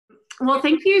Well,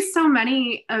 thank you so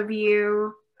many of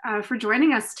you for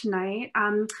joining us tonight.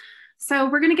 So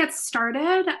we're going to get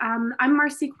started. I'm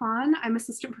Marci Kwon. I'm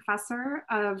Assistant Professor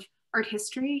of Art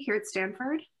History here at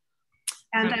Stanford,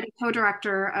 and I'm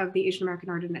co-director of the Asian American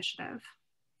Art Initiative.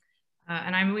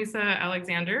 And I'm Aleesa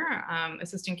Alexander,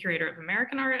 Assistant Curator of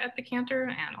American Art at the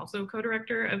Cantor and also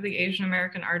co-director of the Asian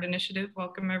American Art Initiative.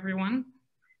 Welcome, everyone.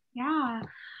 Yeah,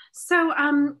 so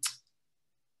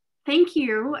thank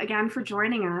you again for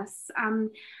joining us. And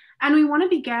we want to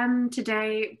begin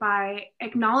today by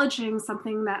acknowledging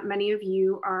something that many of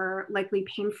you are likely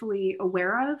painfully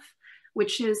aware of,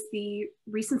 which is the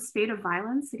recent spate of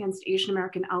violence against Asian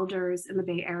American elders in the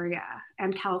Bay Area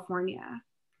and California.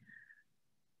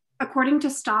 According to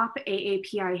Stop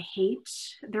AAPI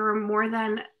Hate, there were more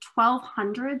than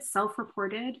 1,200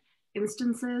 self-reported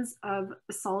instances of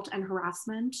assault and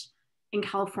harassment in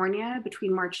California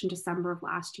between March and December of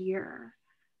last year.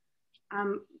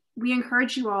 We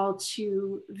encourage you all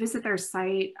to visit their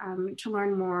site to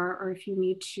learn more, or if you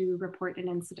need to report an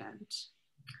incident.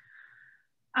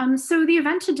 So the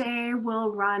event today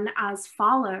will run as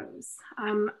follows.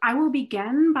 I will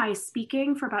begin by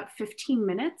speaking for about 15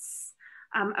 minutes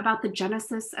about the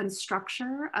genesis and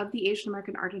structure of the Asian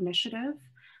American Art Initiative,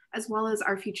 as well as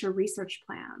our future research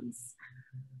plans.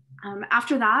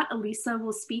 After that, Aleesa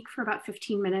will speak for about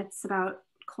 15 minutes about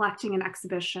collecting and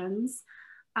exhibitions,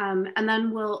 and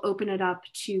then we'll open it up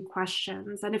to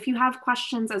questions. And if you have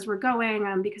questions as we're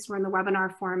going, because we're in the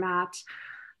webinar format,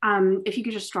 if you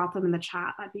could just drop them in the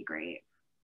chat, that'd be great.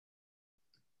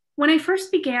 When I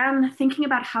first began thinking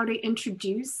about how to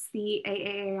introduce the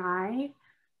AAAI,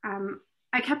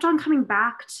 I kept on coming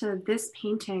back to this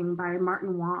painting by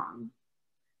Martin Wong,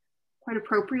 quite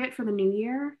appropriate for the new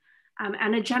year,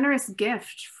 and a generous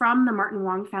gift from the Martin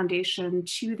Wong Foundation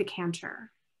to the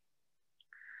Cantor.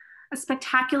 A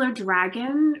spectacular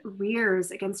dragon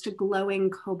rears against a glowing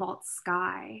cobalt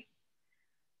sky.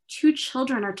 Two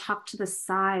children are tucked to the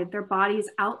side, their bodies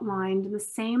outlined in the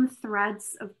same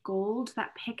threads of gold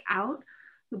that pick out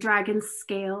the dragon's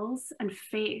scales and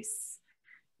face,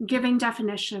 giving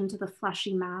definition to the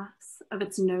fleshy mass of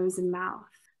its nose and mouth.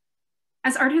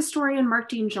 As art historian Mark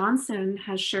Dean Johnson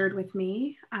has shared with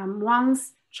me,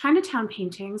 Wong's Chinatown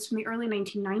paintings from the early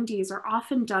 1990s are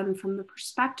often done from the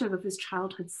perspective of his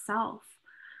childhood self,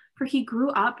 for he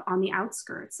grew up on the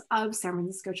outskirts of San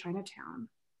Francisco Chinatown.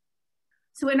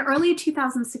 So in early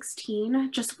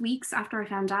 2016, just weeks after I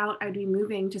found out I'd be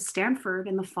moving to Stanford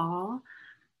in the fall,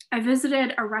 I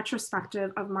visited a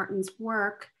retrospective of Martin's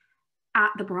work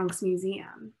at the Bronx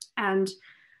Museum. And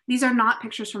these are not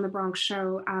pictures from the Bronx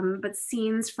show, but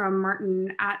scenes from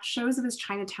Martin at shows of his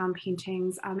Chinatown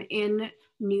paintings in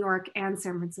New York and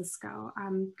San Francisco.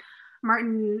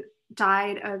 Martin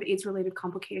died of AIDS-related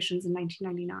complications in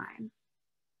 1999.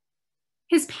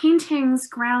 His paintings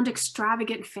ground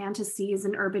extravagant fantasies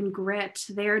in urban grit.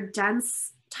 They are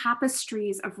dense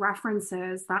tapestries of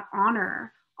references that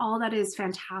honor all that is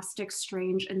fantastic,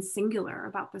 strange, and singular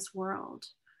about this world.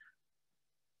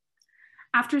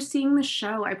 After seeing the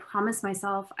show, I promised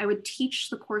myself I would teach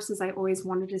the courses I always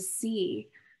wanted to see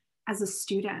as a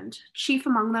student, chief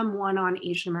among them one on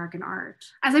Asian American art.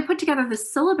 As I put together the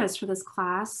syllabus for this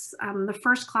class, the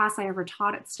first class I ever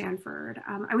taught at Stanford,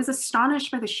 I was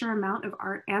astonished by the sheer amount of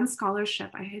art and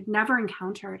scholarship I had never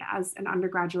encountered as an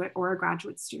undergraduate or a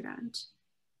graduate student.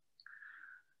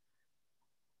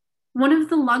 One of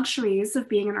the luxuries of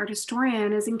being an art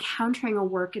historian is encountering a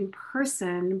work in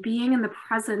person, being in the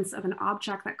presence of an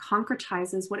object that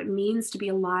concretizes what it means to be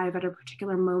alive at a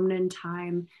particular moment in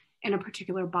time in a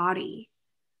particular body.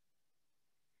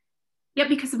 Yet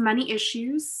because of many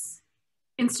issues,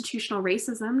 institutional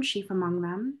racism chief among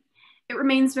them, it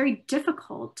remains very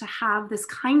difficult to have this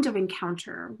kind of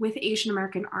encounter with Asian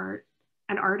American art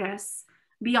and artists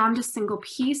beyond a single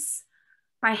piece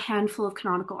by a handful of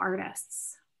canonical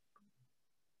artists.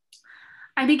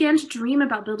 I began to dream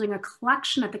about building a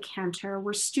collection at the Cantor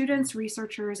where students,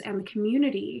 researchers, and the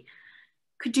community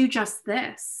could do just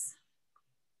this.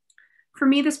 For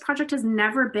me, this project has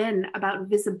never been about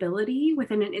visibility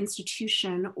within an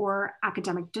institution or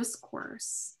academic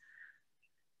discourse.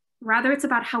 Rather, it's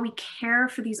about how we care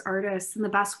for these artists in the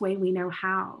best way we know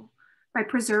how, by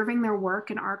preserving their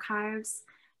work in archives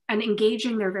and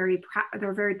engaging their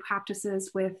varied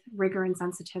practices with rigor and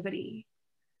sensitivity.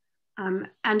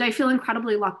 And I feel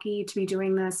incredibly lucky to be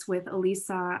doing this with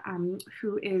Aleesa,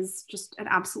 who is just an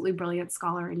absolutely brilliant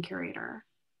scholar and curator.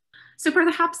 So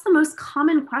perhaps the most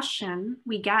common question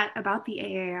we get about the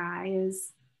AAI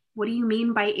is, what do you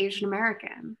mean by Asian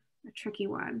American? A tricky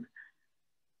one.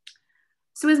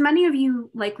 So as many of you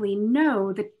likely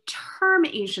know, the term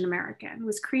Asian American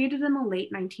was created in the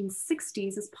late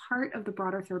 1960s as part of the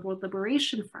broader Third World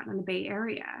Liberation Front in the Bay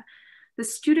Area, the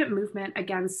student movement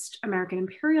against American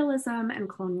imperialism and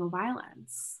colonial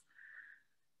violence.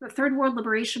 The Third World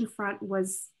Liberation Front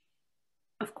was,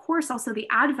 of course, also the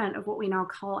advent of what we now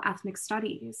call ethnic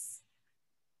studies.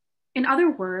 In other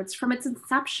words, from its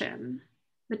inception,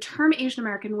 the term Asian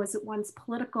American was at once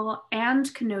political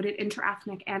and connoted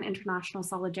interethnic and international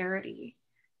solidarity.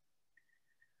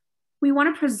 We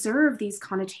want to preserve these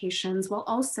connotations while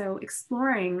also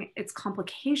exploring its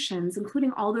complications,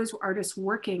 including all those artists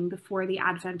working before the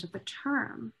advent of the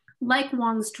term. Like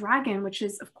Wong's dragon, which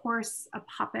is, of course, a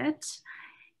puppet,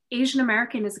 Asian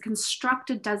American is a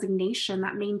constructed designation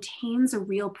that maintains a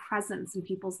real presence in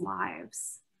people's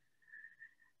lives.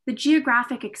 The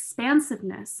geographic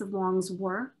expansiveness of Wong's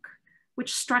work,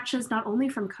 which stretches not only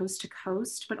from coast to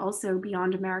coast, but also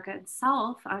beyond America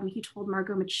itself. He told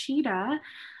Margot Machida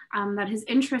that his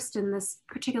interest in this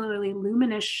particularly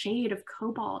luminous shade of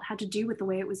cobalt had to do with the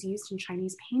way it was used in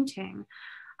Chinese painting,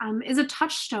 is a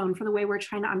touchstone for the way we're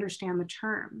trying to understand the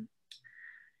term.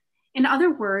 In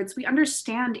other words, we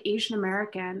understand Asian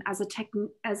American as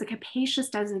a capacious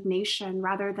designation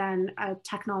rather than a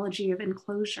technology of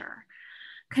enclosure,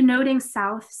 connoting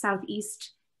South,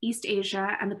 Southeast, East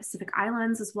Asia, and the Pacific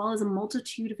Islands, as well as a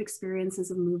multitude of experiences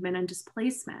of movement and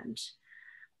displacement.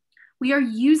 We are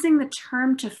using the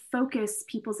term to focus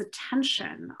people's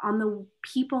attention on the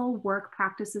people, work,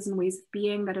 practices, and ways of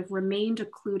being that have remained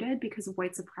occluded because of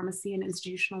white supremacy and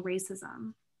institutional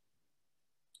racism.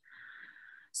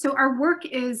 So our work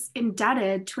is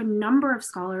indebted to a number of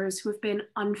scholars who have been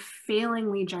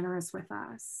unfailingly generous with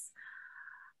us.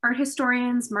 Art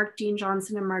historians Mark Dean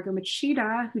Johnson and Margot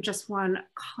Machida, who just won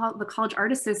the College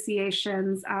Art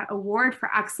Association's Award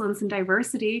for Excellence in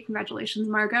Diversity, congratulations,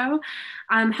 Margot,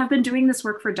 have been doing this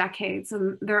work for decades,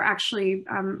 and they're actually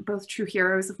both true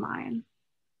heroes of mine.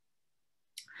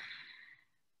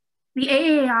 The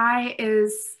AAAI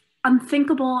is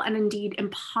unthinkable and indeed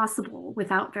impossible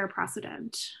without their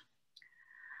precedent.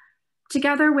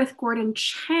 Together with Gordon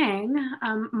Chang,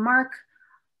 Mark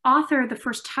authored the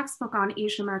first textbook on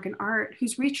Asian American art,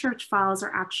 whose research files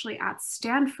are actually at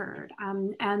Stanford.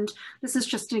 And this is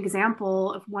just an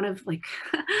example of one of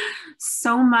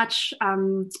so much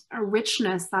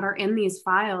richness that are in these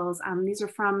files. These are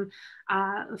from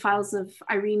the files of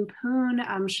Irene Poon,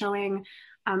 showing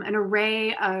an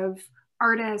array of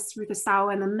artists, Ruth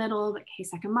Asawa in the middle, like Kei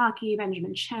Sekamaki,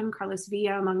 Benjamin Chin, Carlos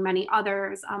Villa, among many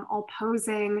others, all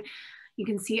posing. You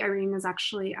can see Irene has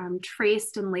actually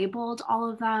traced and labeled all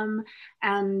of them.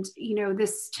 And,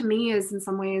 this to me is in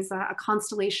some ways a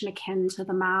constellation akin to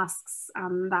the masks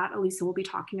that Aleesa will be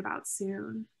talking about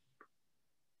soon.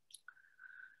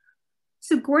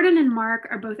 So Gordon and Mark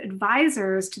are both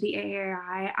advisors to the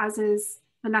AAAI, as is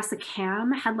Vanessa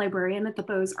Kam, head librarian at the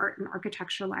Bose Art and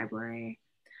Architecture Library.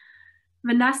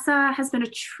 Vanessa has been a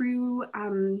true,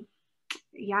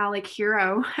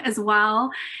 hero as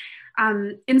well.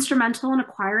 Instrumental in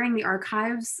acquiring the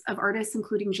archives of artists,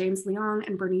 including James Leong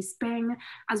and Bernice Bing,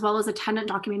 as well as attendant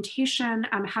documentation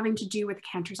having to do with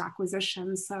Cantor's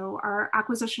acquisitions. So our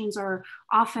acquisitions are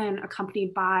often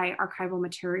accompanied by archival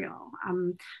material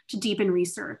to deepen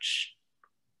research.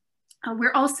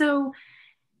 We're also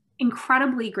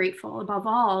incredibly grateful, above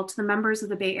all, to the members of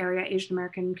the Bay Area Asian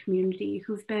American community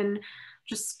who've been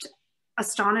just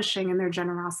astonishing in their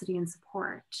generosity and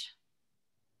support.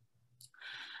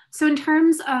 So in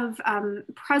terms of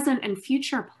present and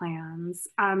future plans,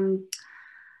 I'm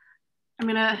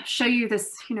gonna show you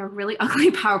this, really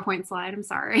ugly PowerPoint slide. I'm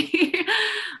sorry.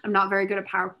 I'm not very good at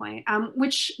PowerPoint,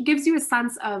 which gives you a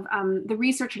sense of the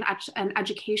research and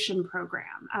education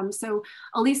program. So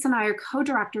Aleesa and I are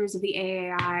co-directors of the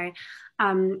AAAI,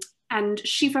 and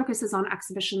she focuses on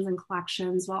exhibitions and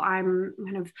collections while I'm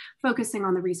kind of focusing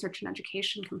on the research and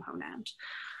education component.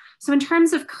 So in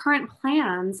terms of current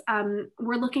plans,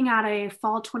 we're looking at a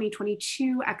fall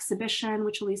 2022 exhibition,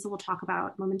 which Aleesa will talk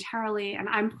about momentarily. And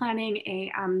I'm planning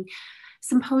a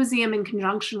symposium in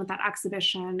conjunction with that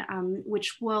exhibition,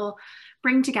 which will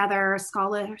bring together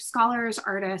scholars,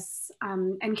 artists,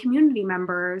 and community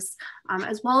members,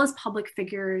 as well as public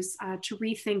figures to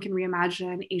rethink and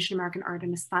reimagine Asian American art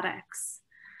and aesthetics.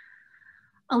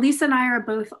 Aleesa and I are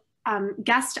both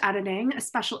guest editing a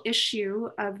special issue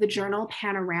of the journal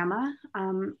Panorama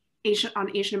on Asian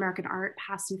American art,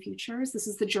 past and futures. This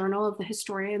is the journal of the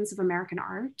historians of American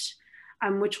art,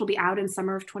 which will be out in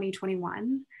summer of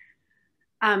 2021.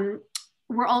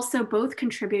 we're also both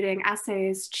contributing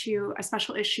essays to a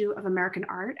special issue of American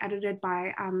Art edited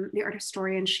by the art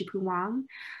historian Shipu Wang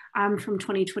from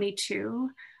 2022.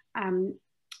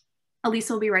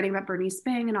 Aleesa will be writing about Bernice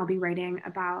Bing, and I'll be writing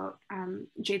about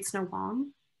Jade Snow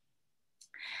Wong.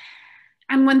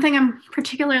 And one thing I'm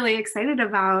particularly excited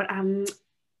about,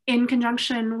 in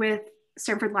conjunction with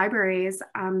Stanford Libraries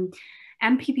and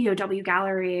PPOW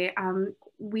Gallery,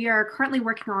 we are currently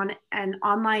working on an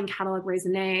online catalog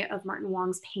raisonné of Martin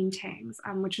Wong's paintings,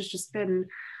 which has just been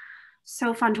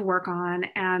so fun to work on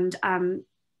and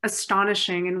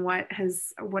astonishing in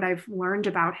what I've learned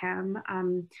about him.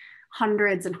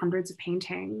 Hundreds and hundreds of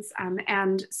paintings,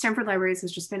 and Stanford Libraries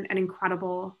has just been an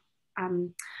incredible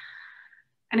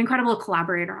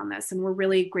collaborator on this, and we're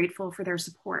really grateful for their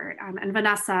support. And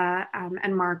Vanessa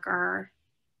and Mark are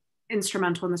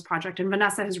instrumental in this project, and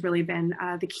Vanessa has really been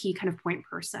the key kind of point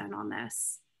person on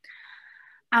this.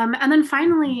 And then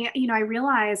finally, I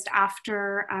realized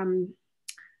after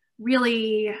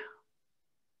really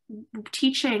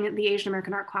teaching the Asian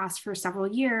American art class for several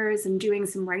years and doing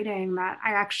some writing that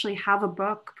I actually have a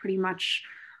book pretty much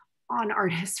on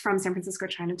artists from San Francisco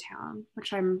Chinatown,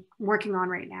 which I'm working on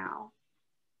right now.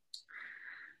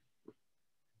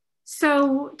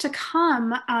 So to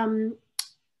come,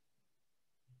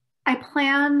 I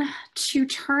plan to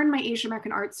turn my Asian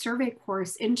American art survey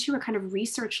course into a kind of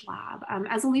research lab.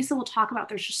 As Aleesa will talk about,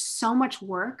 there's just so much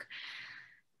work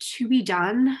to be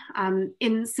done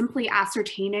in simply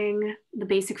ascertaining the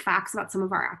basic facts about some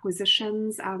of our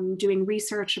acquisitions, doing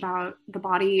research about the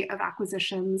body of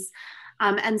acquisitions.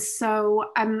 And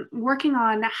so I'm working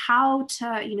on how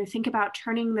to think about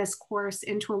turning this course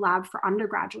into a lab for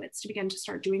undergraduates to begin to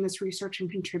start doing this research and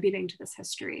contributing to this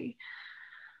history.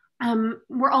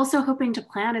 We're also hoping to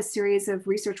plan a series of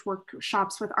research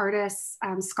workshops with artists,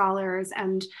 scholars,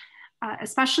 and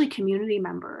especially community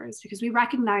members, because we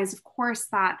recognize, of course,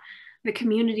 that the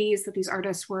communities that these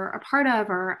artists were a part of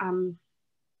are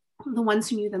the ones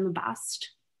who knew them the best,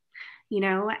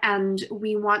 and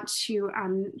we want to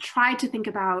try to think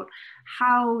about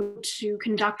how to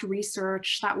conduct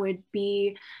research that would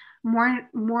be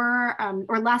more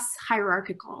or less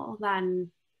hierarchical than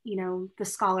the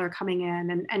scholar coming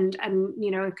in and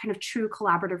kind of true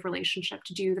collaborative relationship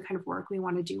to do the kind of work we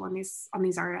want to do on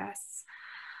these artists.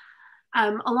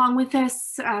 Along with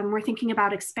this, we're thinking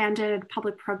about expanded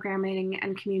public programming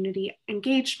and community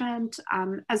engagement,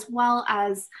 as well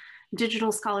as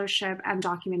digital scholarship and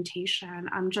documentation,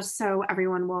 just so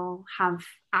everyone will have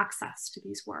access to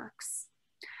these works.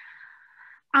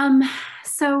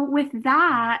 So with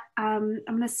that, I'm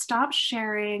going to stop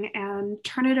sharing and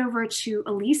turn it over to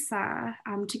Aleesa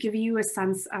to give you a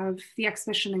sense of the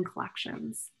exhibition and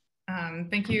collections.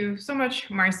 Thank you so much,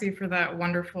 Marci, for that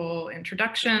wonderful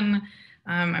introduction.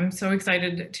 I'm so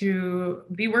excited to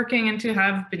be working and to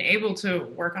have been able to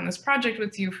work on this project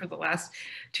with you for the last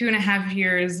 2.5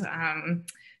 years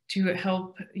to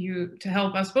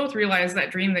help us both realize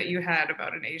that dream that you had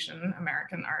about an Asian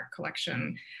American art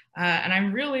collection. And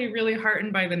I'm really, really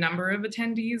heartened by the number of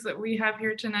attendees that we have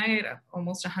here tonight,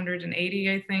 almost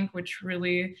 180, I think, which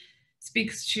really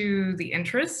speaks to the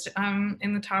interest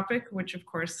in the topic, which of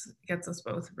course gets us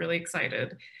both really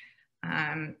excited.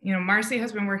 Marci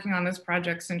has been working on this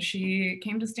project since she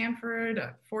came to Stanford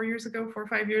 4 or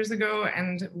 5 years ago.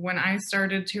 And when I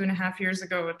started 2.5 years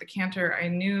ago at the Cantor, I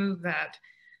knew that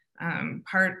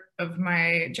part of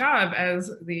my job as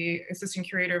the assistant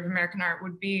curator of American art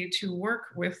would be to work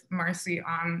with Marci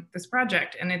on this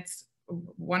project. And it's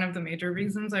one of the major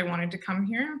reasons I wanted to come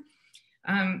here.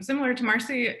 Similar to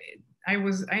Marci, I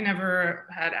never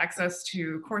had access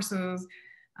to courses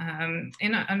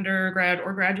in undergrad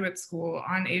or graduate school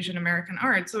on Asian American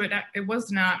art. So it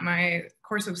was not my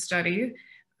course of study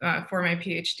for my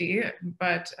PhD,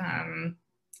 but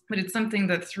it's something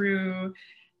that through,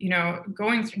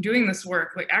 doing this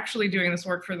work, like actually doing this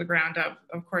work for the ground up,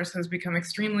 of course, has become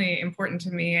extremely important to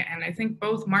me. And I think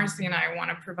both Marci and I want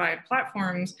to provide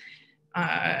platforms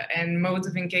and modes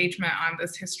of engagement on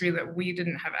this history that we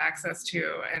didn't have access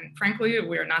to. And frankly,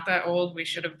 we're not that old. We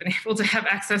should have been able to have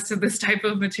access to this type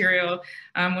of material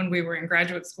when we were in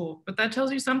graduate school. But that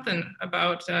tells you something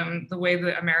about the way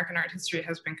that American art history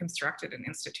has been constructed in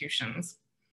institutions.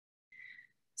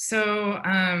 So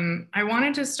I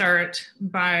wanted to start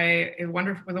by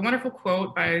with a wonderful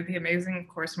quote by the amazing, of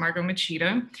course, Margot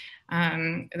Machida,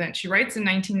 that she writes in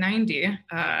 1990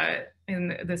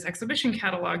 in this exhibition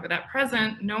catalog that at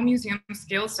present, no museum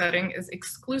scale setting is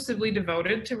exclusively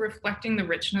devoted to reflecting the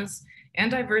richness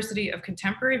and diversity of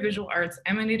contemporary visual arts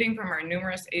emanating from our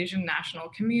numerous Asian national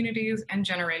communities and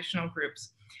generational groups,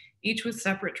 each with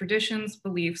separate traditions,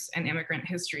 beliefs, and immigrant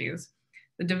histories.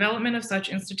 The development of such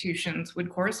institutions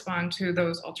would correspond to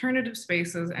those alternative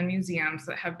spaces and museums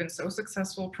that have been so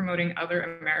successful promoting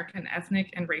other American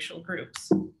ethnic and racial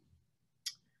groups.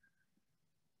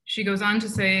 She goes on to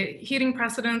say, heeding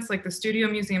precedents like the Studio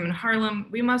Museum in Harlem,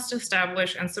 we must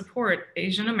establish and support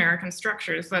Asian American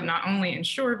structures that not only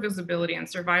ensure visibility and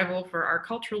survival for our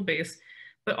cultural base,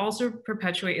 but also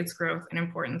perpetuate its growth and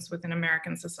importance within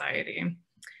American society.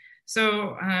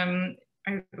 So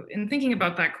in thinking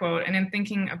about that quote and in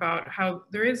thinking about how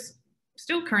there is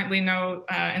still currently no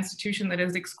institution that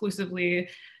is exclusively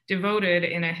devoted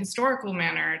in a historical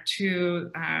manner to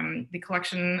the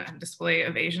collection and display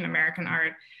of Asian American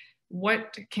art,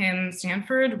 what can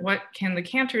Stanford, what can the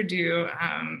Cantor do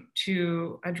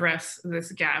to address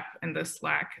this gap and this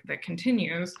lack that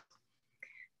continues?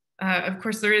 Of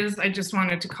course, there is, I just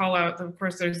wanted to call out, of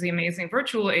course, there's the amazing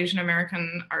virtual Asian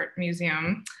American Art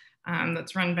Museum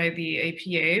that's run by the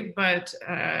APA, but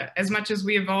as much as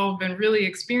we have all been really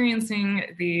experiencing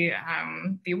the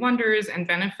wonders and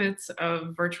benefits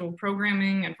of virtual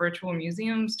programming and virtual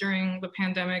museums during the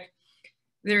pandemic,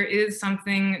 there is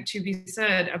something to be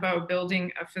said about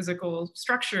building a physical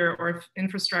structure or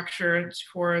infrastructure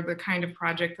for the kind of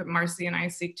project that Marci and I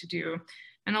seek to do.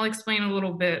 And I'll explain a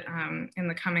little bit in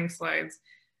the coming slides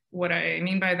what I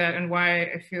mean by that and why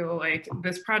I feel like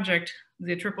this project,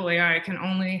 the AAAI, can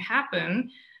only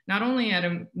happen not only at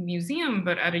a museum,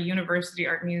 but at a university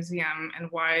art museum, and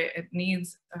why it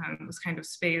needs this kind of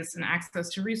space and access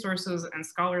to resources and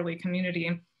scholarly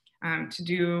community to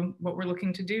do what we're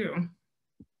looking to do.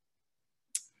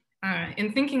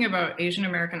 In thinking about Asian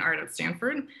American art at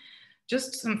Stanford,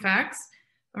 just some facts.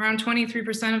 Around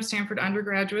 23% of Stanford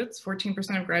undergraduates,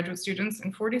 14% of graduate students,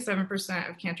 and 47%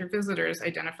 of Cantor visitors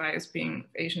identify as being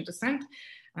Asian descent.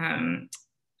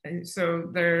 So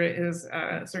there is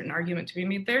a certain argument to be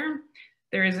made there.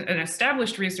 There is an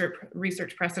established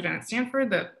research precedent at Stanford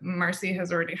that Marci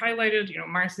has already highlighted. You know,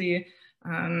 Marci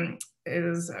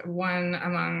is one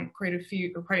among quite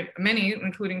many,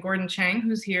 including Gordon Chang,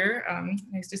 who's here.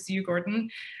 Nice to see you, Gordon,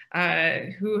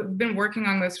 who have been working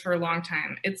on this for a long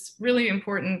time. It's really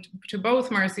important to both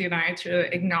Marci and I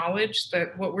to acknowledge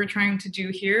that what we're trying to do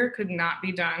here could not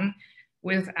be done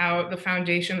without the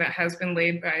foundation that has been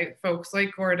laid by folks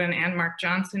like Gordon and Mark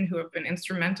Johnson, who have been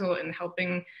instrumental in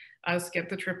helping us get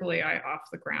the AAAI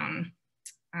off the ground.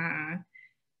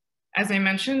 As I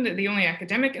mentioned, the only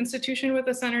academic institution with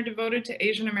a center devoted to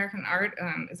Asian American art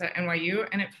is at NYU,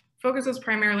 and it focuses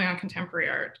primarily on contemporary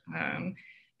art.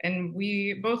 And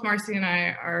both Marci and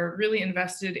I are really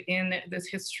invested in this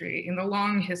history, in the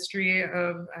long history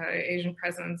of Asian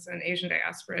presence and Asian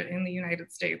diaspora in the United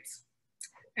States.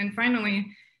 And finally,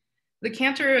 the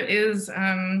Cantor is,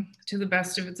 to the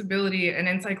best of its ability, an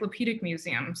encyclopedic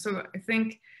museum. So I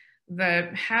think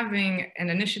that having an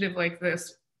initiative like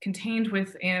this contained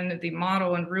within the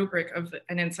model and rubric of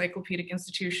an encyclopedic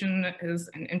institution is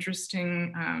an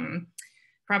interesting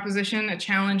proposition, a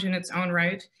challenge in its own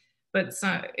right, but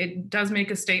it does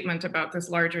make a statement about this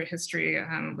larger history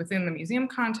within the museum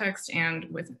context and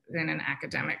within an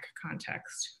academic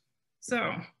context.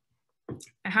 So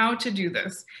how to do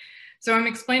this? So I'm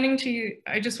explaining to you,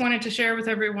 I just wanted to share with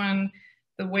everyone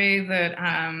the way that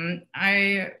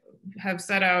I have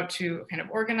set out to kind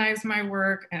of organize my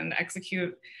work and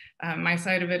execute my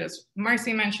side of it. As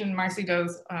Marci mentioned, Marci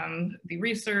does the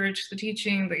research, the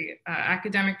teaching, the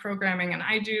academic programming, and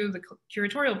I do the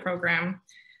curatorial program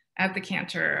at the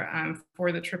Cantor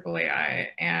for the AAAI.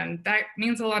 And that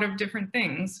means a lot of different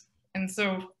things. And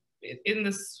so in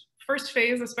this first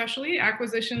phase especially,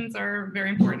 acquisitions are very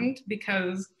important,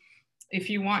 because if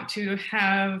you want to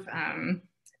have an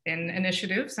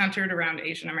initiative centered around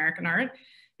Asian American art,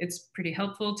 it's pretty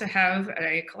helpful to have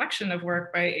a collection of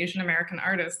work by Asian American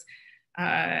artists.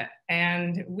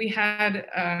 And we had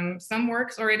some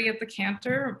works already at the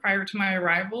Cantor prior to my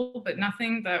arrival, but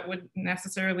nothing that would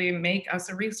necessarily make us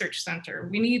a research center.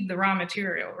 We need the raw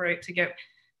material, right, to get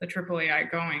the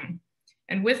AAAI going.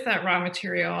 And with that raw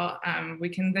material, we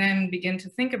can then begin to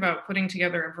think about putting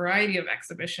together a variety of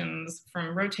exhibitions,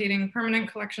 from rotating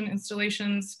permanent collection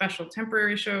installations, special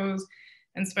temporary shows,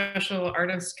 and special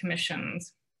artist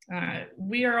commissions.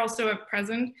 We are also at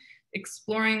present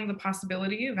exploring the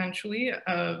possibility eventually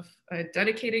of a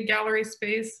dedicated gallery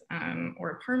space or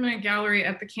a permanent gallery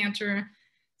at the Cantor,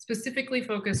 specifically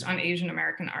focused on Asian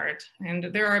American art.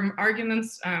 And there are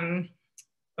arguments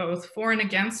both for and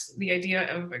against the idea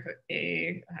of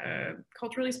a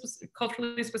culturally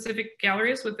specific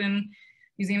galleries within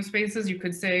museum spaces. You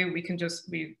could say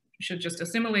we should just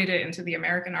assimilate it into the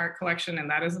American art collection, and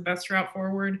that is the best route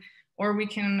forward. Or we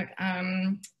can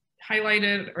highlight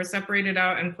it or separate it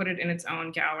out and put it in its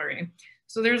own gallery.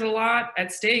 So there's a lot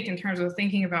at stake in terms of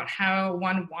thinking about how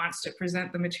one wants to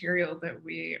present the material that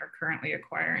we are currently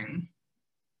acquiring.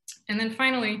 And then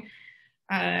finally,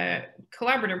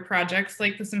 collaborative projects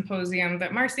like the symposium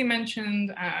that Marci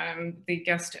mentioned, the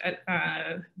guest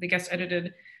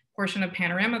edited portion of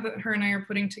Panorama that her and I are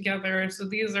putting together. So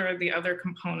these are the other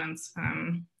components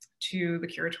to the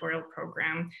curatorial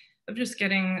program of just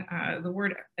getting the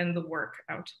word and the work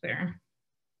out there.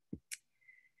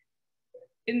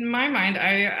 In my mind,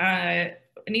 I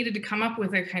needed to come up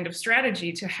with a kind of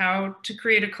strategy to how to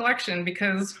create a collection,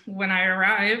 because when I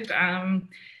arrived,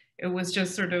 it was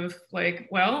just sort of like,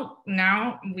 well,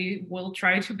 now we will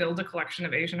try to build a collection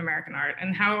of Asian American art.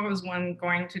 And how is one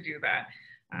going to do that?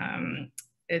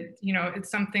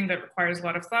 It's something that requires a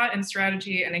lot of thought and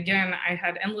strategy. And again, I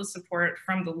had endless support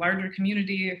from the larger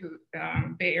community,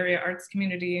 Bay Area arts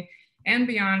community and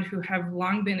beyond, who have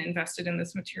long been invested in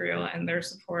this material, and their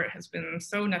support has been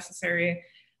so necessary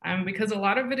because a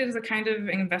lot of it is a kind of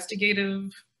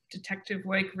investigative,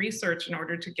 detective-like research in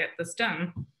order to get this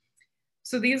done.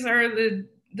 So these are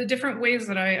the different ways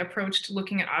that I approached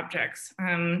looking at objects.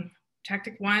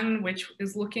 Tactic one, which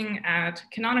is looking at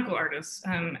canonical artists.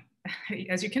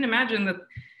 As you can imagine, that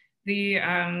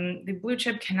the blue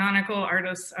chip canonical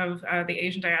artists of the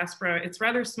Asian diaspora, it's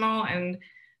rather small, and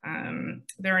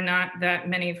there are not that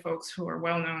many folks who are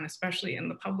well known, especially in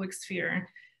the public sphere.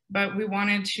 But we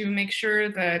wanted to make sure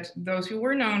that those who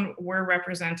were known were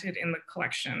represented in the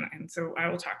collection. And so I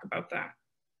will talk about that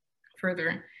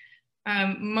further.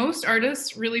 Most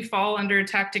artists really fall under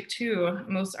tactic two.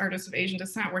 Most artists of Asian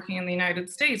descent working in the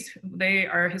United States, they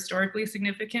are historically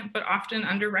significant, but often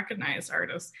under-recognized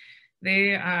artists.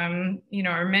 They,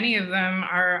 or many of them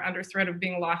are under threat of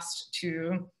being lost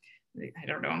to, I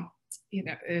don't know,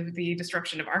 the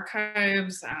destruction of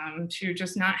archives, to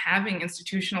just not having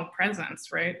institutional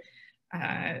presence, right?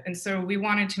 And so we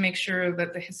wanted to make sure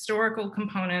that the historical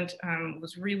component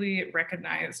was really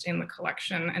recognized in the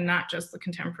collection and not just the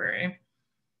contemporary.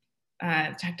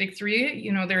 Tactic three,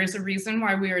 there is a reason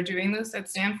why we are doing this at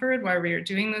Stanford, why we are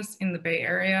doing this in the Bay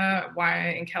Area,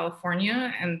 why in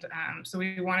California. And so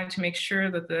we wanted to make sure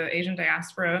that the Asian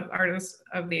diaspora, artists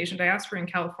of the Asian diaspora in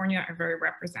California are very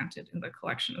represented in the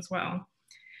collection as well.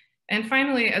 And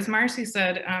finally, as Marci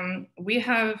said,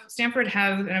 Stanford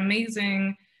has an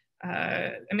amazing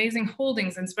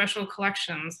holdings and special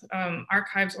collections,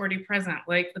 archives already present,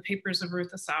 like the papers of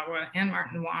Ruth Asawa and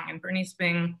Martin Wong and Bernice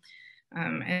Bing.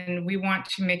 And we want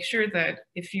to make sure that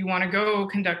if you want to go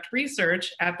conduct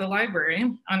research at the library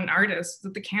on an artist,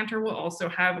 that the Cantor will also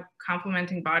have a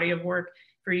complementing body of work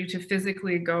for you to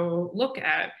physically go look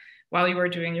at while you are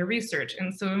doing your research.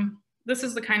 And so this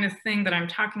is the kind of thing that I'm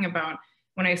talking about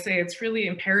when I say it's really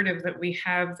imperative that we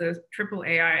have the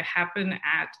AAAI happen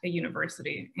at a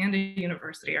university and a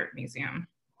university art museum.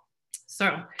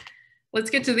 So let's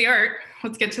get to the art.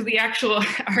 Let's get to the actual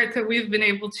art that we've been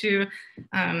able to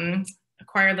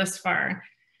acquire thus far.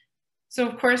 So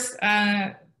of course,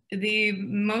 the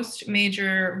most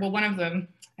major, well, one of them,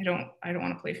 I don't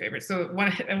want to play favorites. So one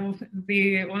of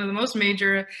the most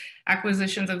major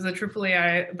acquisitions of the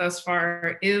AAAI thus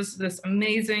far is this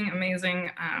amazing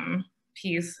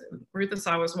piece, Ruth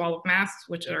Asawa's Wall of Masks,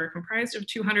 which are comprised of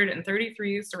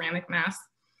 233 ceramic masks.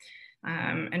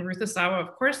 And Ruth Asawa,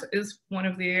 of course, is one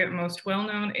of the most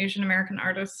well-known Asian American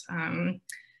artists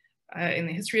in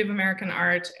the history of American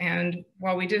art. And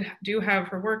while we do have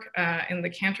her work in the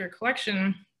Cantor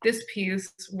collection, this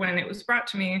piece, when it was brought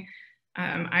to me,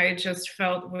 I just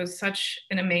felt was such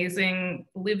an amazing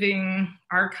living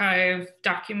archive,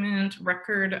 document,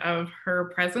 record of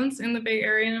her presence in the Bay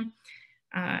Area.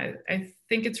 I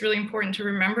think it's really important to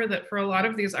remember that for a lot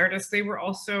of these artists, they were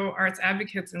also arts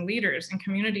advocates and leaders and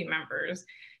community members,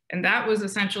 and that was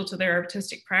essential to their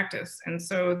artistic practice. And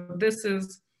so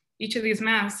each of these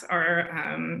masks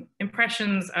are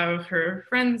impressions of her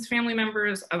friends, family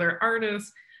members, other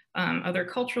artists, other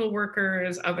cultural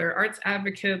workers, other arts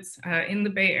advocates in the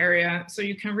Bay Area. So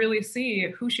you can really see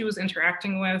who she was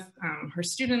interacting with, her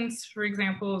students, for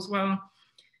example, as well.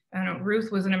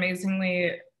 Ruth was an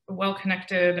amazingly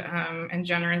well-connected and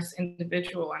generous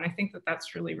individual. And I think that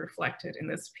that's really reflected in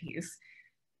this piece.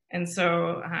 And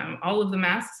so all of the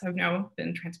masks have now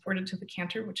been transported to the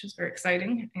Cantor, which is very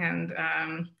exciting. And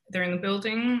they're in the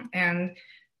building. And,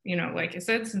 like I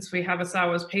said, since we have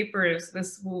Asawa's papers,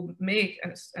 this will make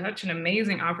such an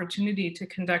amazing opportunity to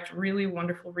conduct really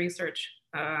wonderful research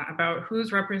about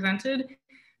who's represented.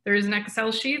 There is an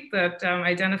Excel sheet that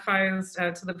identifies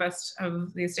to the best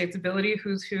of the estate's ability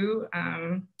who's who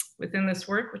within this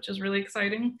work, which is really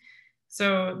exciting.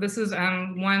 So this is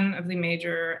one of the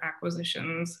major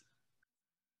acquisitions.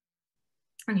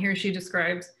 And here she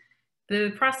describes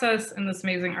the process in this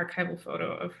amazing archival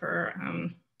photo of her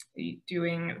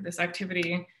doing this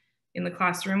activity in the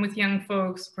classroom with young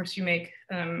folks. Of course, you make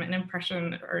an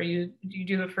impression, or you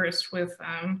do the first with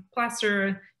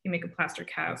plaster, you make a plaster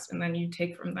cast, and then you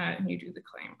take from that and you do the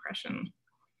clay impression.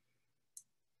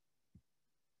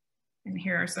 And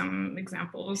here are some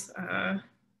examples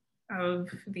of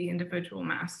the individual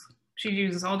masks. She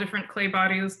uses all different clay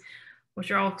bodies,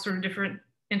 which are all sort of different,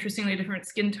 interestingly different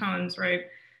skin tones, right,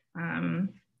 in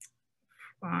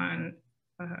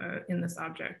this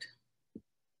object.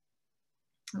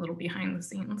 A little behind the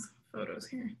scenes photos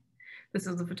here. This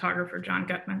is the photographer, John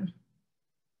Gutman.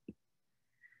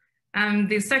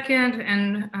 The second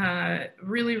and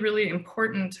really, really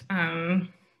important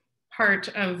part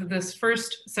of this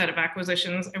first set of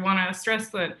acquisitions, I want to stress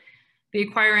that the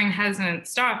acquiring hasn't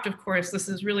stopped. Of course, this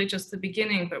is really just the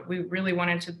beginning, but we really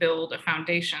wanted to build a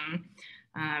foundation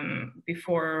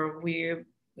before we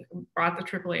brought the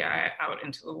AAAI out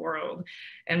into the world.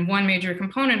 And one major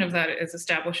component of that is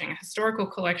establishing a historical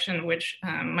collection, which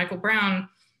Michael Brown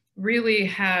really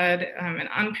had an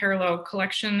unparalleled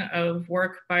collection of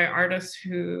work by artists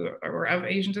who were of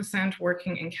Asian descent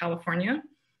working in California.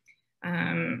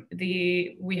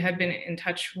 We had been in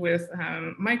touch with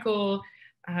Michael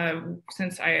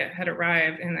since I had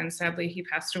arrived, and then sadly he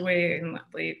passed away in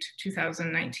late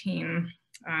 2019.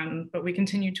 But we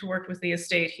continued to work with the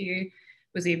estate. He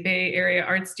was a Bay Area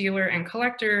arts dealer and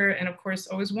collector, and of course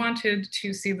always wanted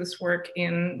to see this work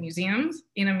in museums,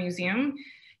 in a museum.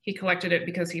 He collected it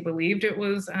because he believed it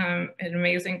was an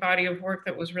amazing body of work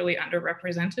that was really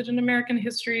underrepresented in American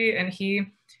history, and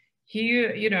he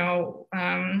you know,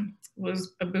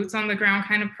 was a boots on the ground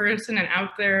kind of person and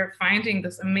out there finding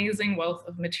this amazing wealth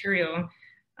of material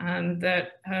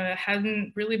that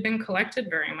hadn't really been collected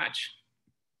very much.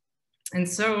 And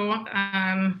so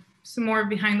some more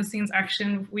behind the scenes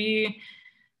action. We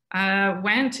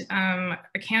went, a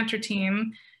Cantor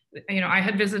team, you know, I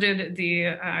had visited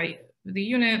the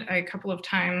unit a couple of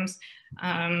times,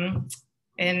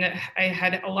 and I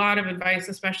had a lot of advice,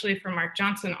 especially from Mark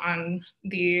Johnson, on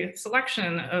the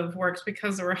selection of works,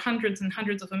 because there were hundreds and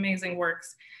hundreds of amazing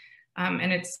works.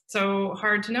 And it's so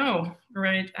hard to know,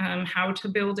 right, how to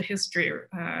build a history.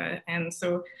 And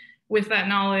so with that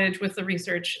knowledge, with the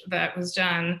research that was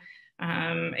done,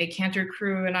 a Cantor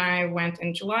crew and I went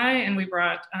in July, and we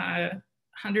brought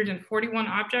 141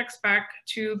 objects back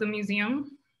to the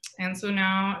museum. And so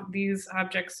now these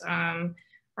objects are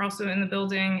also in the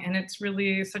building, and it's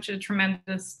really such a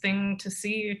tremendous thing to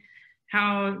see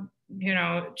how, you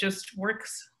know, just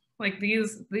works like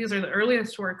these are the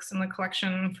earliest works in the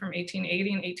collection from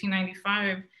 1880 and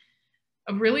 1895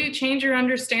 really change your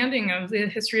understanding of the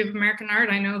history of American art.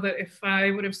 I know that if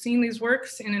I would have seen these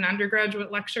works in an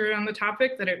undergraduate lecture on the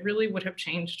topic, that it really would have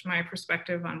changed my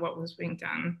perspective on what was being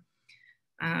done.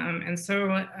 And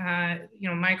so, you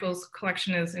know, Michael's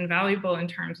collection is invaluable in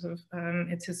terms of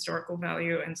its historical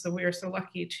value. And so we are so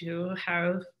lucky to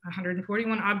have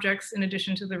 141 objects in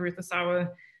addition to the Ruth Asawa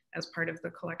as part of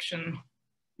the collection.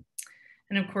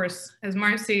 And of course, as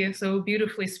Marci so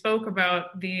beautifully spoke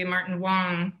about the Martin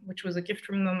Wong, which was a gift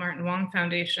from the Martin Wong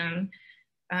Foundation,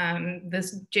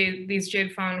 these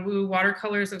Jade Fan Wu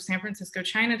watercolors of San Francisco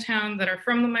Chinatown that are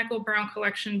from the Michael Brown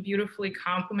collection beautifully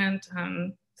complement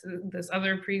this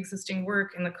other pre-existing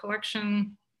work in the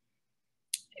collection.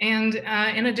 And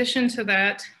in addition to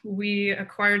that, we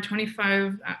acquired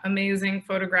 25 amazing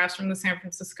photographs from the San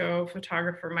Francisco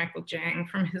photographer Michael Jang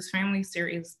from his family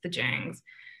series, The Jangs,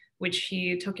 which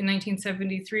he took in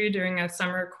 1973 during a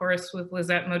summer course with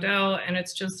Lisette Modell. And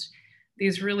it's just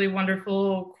these really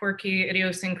wonderful, quirky,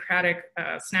 idiosyncratic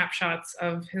snapshots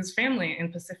of his family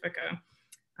in Pacifica.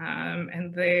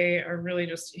 And they are really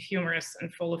just humorous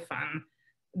and full of fun.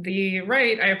 The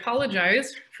right, I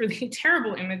apologize for the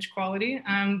terrible image quality,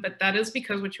 but that is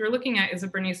because what you're looking at is a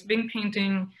Bernice Bing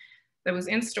painting that was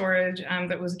in storage,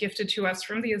 that was gifted to us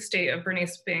from the estate of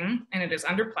Bernice Bing, and it is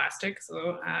under plastic,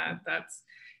 so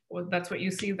that's what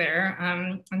you see there.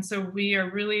 And so we are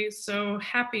really so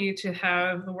happy to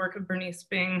have the work of Bernice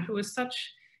Bing, who is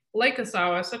such, like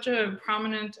Asawa, such a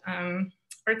prominent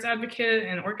arts advocate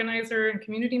and organizer and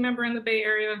community member in the Bay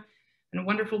Area, and a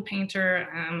wonderful painter,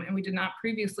 and we did not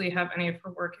previously have any of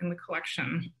her work in the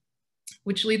collection,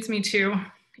 which leads me to,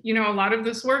 you know, a lot of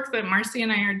this work that Marci and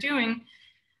I are doing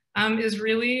is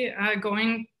really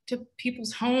going to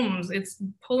people's homes. It's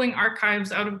pulling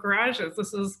archives out of garages.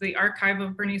 This is the archive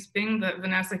of Bernice Bing that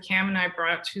Vanessa Kam and I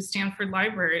brought to Stanford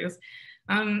libraries.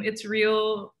 It's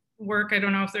real work, I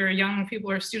don't know if there are young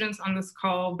people or students on this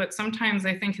call, but sometimes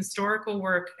I think historical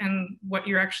work and what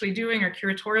you're actually doing or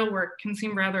curatorial work can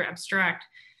seem rather abstract,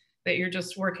 that you're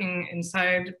just working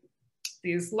inside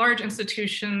these large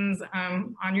institutions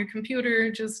on your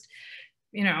computer, just,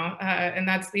 you know, and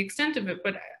that's the extent of it.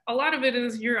 But a lot of it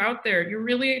is you're out there, you're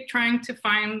really trying to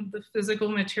find the physical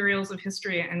materials of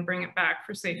history and bring it back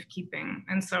for safekeeping.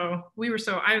 And so I was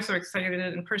so excited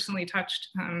and personally touched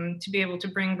to be able to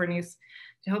bring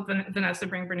to help Vanessa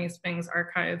bring Bernice Bing's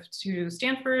archive to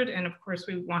Stanford. And of course,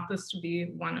 we want this to be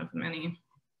one of many.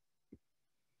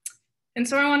 And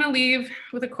so I want to leave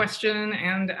with a question,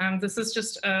 and this is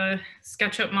just a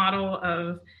SketchUp model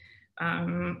of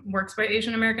works by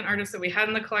Asian American artists that we had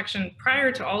in the collection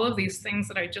prior to all of these things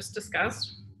that I just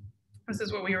discussed. This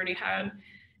is what we already had.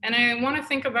 And I want to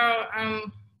think about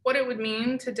what it would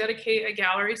mean to dedicate a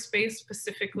gallery space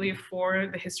specifically for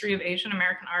the history of Asian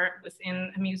American art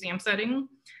within a museum setting.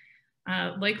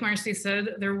 Like Marci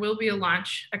said, there will be a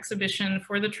launch exhibition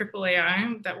for the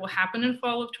AAAI that will happen in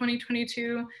fall of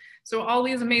 2022. So all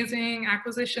these amazing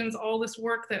acquisitions, all this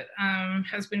work that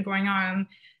has been going on,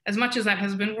 as much as that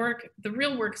has been work, the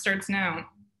real work starts now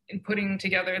in putting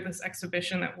together this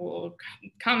exhibition that will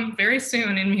come very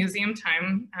soon in museum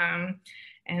time.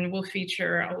 And will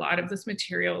feature a lot of this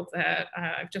material that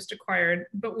I've just acquired.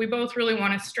 But we both really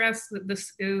want to stress that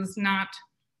this is not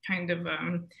kind of,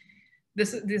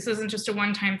 this isn't just a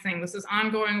one-time thing. This is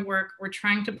ongoing work. We're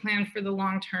trying to plan for the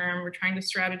long term. We're trying to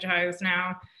strategize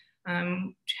now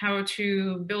how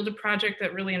to build a project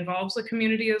that really involves the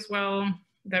community as well,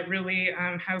 that really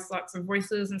has lots of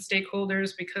voices and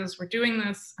stakeholders, because we're doing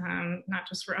this, not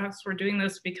just for us, we're doing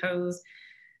this because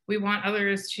we want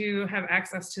others to have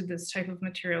access to this type of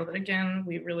material that, again,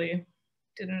 we really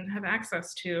didn't have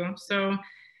access to. So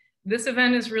this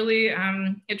event is really,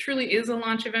 it truly is a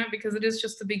launch event, because it is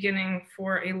just the beginning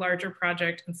for a larger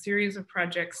project and series of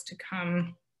projects to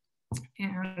come.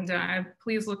 And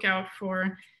please look out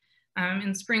for,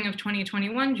 in spring of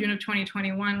 2021, June of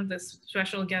 2021, this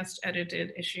special guest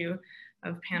edited issue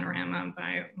of Panorama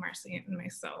by Marci and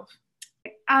myself.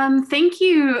 Thank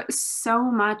you so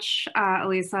much,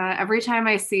 Aleesa. Every time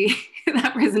I see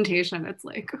that presentation, it's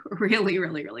like really,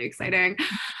 really, really exciting.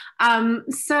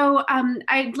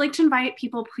 I'd like to invite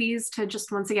people, please, to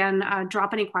just once again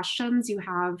drop any questions you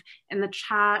have in the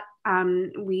chat.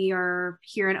 We are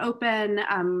here and open.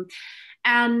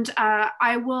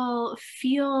 I will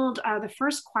field the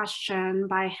first question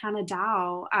by Hannah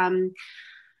Dow.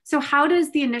 So how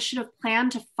does the initiative plan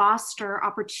to foster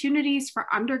opportunities for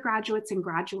undergraduates and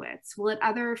graduates? Will it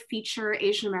ever feature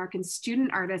Asian American student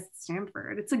artists at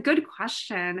Stanford? It's a good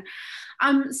question.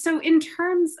 So in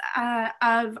terms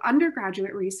of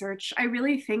undergraduate research, I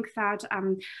really think that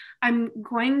I'm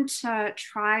going to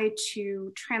try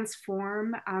to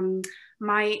transform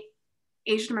my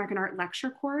Asian American Art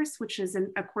lecture course, which is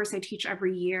a course I teach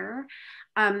every year,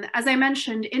 as I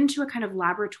mentioned, into a kind of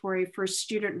laboratory for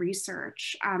student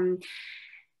research.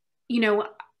 You know,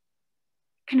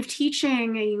 kind of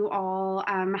teaching you all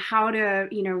how to,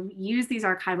 you know, use these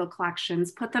archival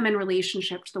collections, put them in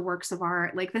relationship to the works of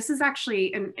art. Like, this is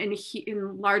actually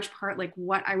in large part like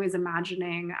what I was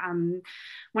imagining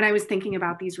when I was thinking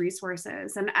about these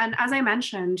resources. And as I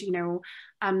mentioned, you know,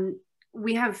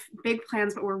 we have big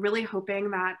plans, but we're really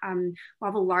hoping that we'll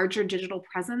have a larger digital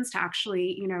presence to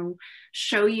actually, you know,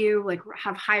 show you, like,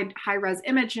 have high-res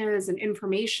images and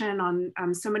information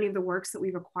on so many of the works that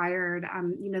we've acquired,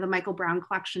 you know, the Michael Brown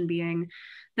collection being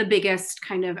the biggest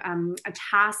kind of a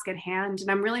task at hand.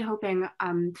 And I'm really hoping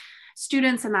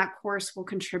students in that course will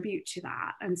contribute to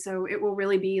that. And so it will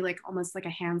really be like almost like a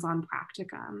hands-on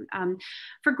practicum.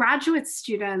 For graduate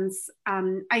students,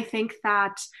 I think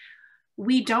that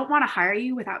we don't want to hire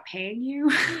you without paying you.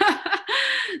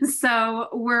 So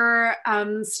we're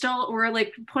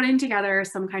like putting together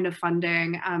some kind of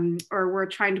funding, or we're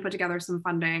trying to put together some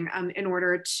funding in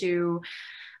order to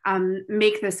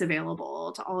make this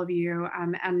available to all of you,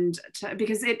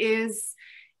 because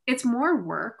it's more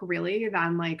work really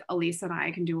than like Aleesa and I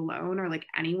can do alone, or like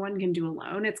anyone can do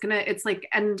alone. It's like,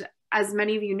 and as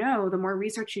many of you know, the more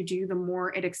research you do, the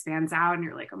more it expands out, and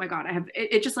you're like, oh my God,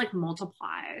 it just like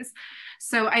multiplies.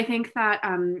 So I think that,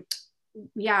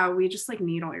 yeah, we just like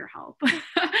need all your help.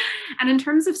 And in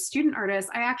terms of student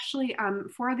artists, I actually,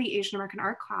 for the Asian American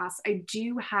art class, I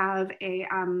do have a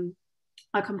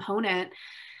component.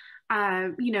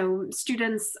 You know,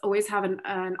 students always have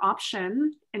an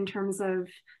option in terms of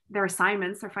their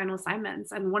assignments, their final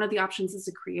assignments. And one of the options is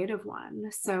a creative one.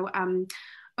 So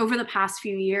over the past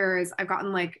few years, I've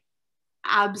gotten like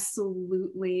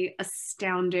absolutely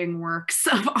astounding works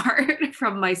of art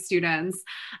from my students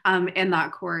in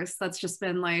that course. That's just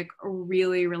been like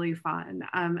really, really fun.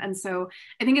 And so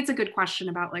I think it's a good question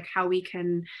about like how we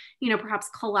can, perhaps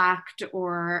collect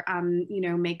or,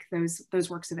 make those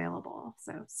works available.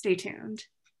 So stay tuned.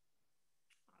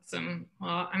 Awesome.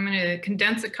 Well, I'm going to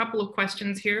condense a couple of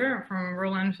questions here from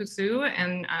Roland Fusu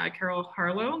and Carol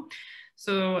Harlow.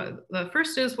 So the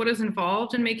first is, what is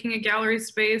involved in making a gallery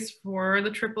space for the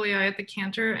AAAI at the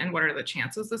Cantor, and what are the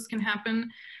chances this can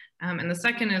happen? And the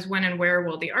second is, when and where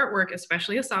will the artwork,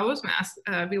 especially Asawa's mask,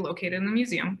 be located in the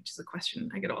museum, which is a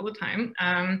question I get all the time.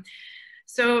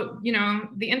 So,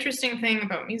 the interesting thing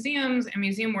about museums and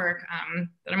museum work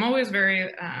that I'm always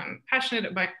very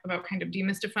passionate about kind of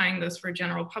demystifying this for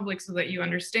general public so that you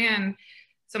understand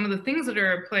some of the things that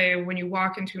are at play when you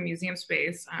walk into a museum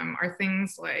space are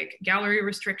things like gallery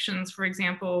restrictions. For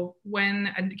example,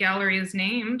 when a gallery is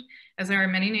named, as there are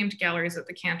many named galleries at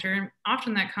the Cantor,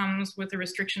 often that comes with a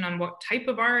restriction on what type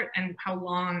of art and how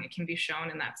long it can be shown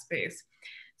in that space.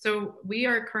 So we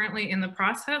are currently in the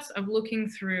process of looking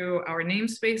through our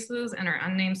namespaces and our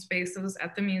unnamed spaces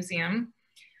at the museum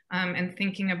and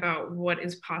thinking about what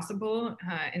is possible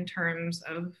in terms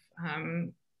of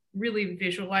really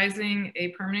visualizing a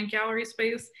permanent gallery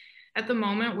space. At the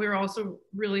moment, we're also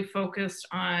really focused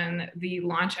on the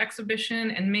launch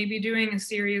exhibition and maybe doing a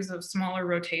series of smaller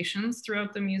rotations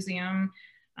throughout the museum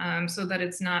so that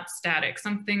it's not static,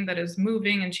 something that is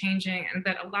moving and changing and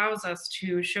that allows us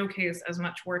to showcase as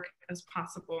much work as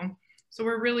possible. So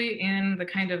we're really in the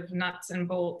kind of nuts and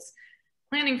bolts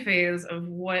planning phase of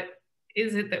what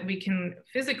is it that we can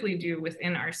physically do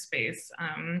within our space.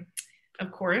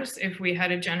 Of course, if we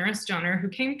had a generous donor who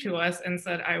came to us and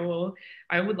said, I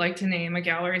would like to name a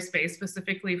gallery space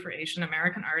specifically for Asian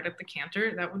American art at the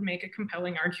Cantor, that would make a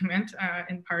compelling argument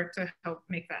in part to help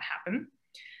make that happen.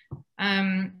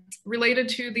 Related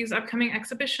to these upcoming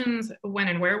exhibitions, when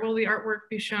and where will the artwork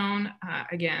be shown?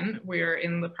 Again, we're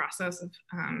in the process of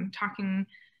talking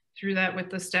through that with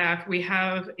the staff. We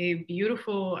have a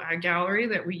beautiful gallery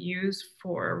that we use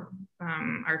for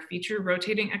our feature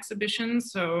rotating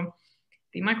exhibitions. So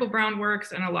the Michael Brown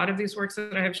works and a lot of these works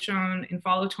that I have shown in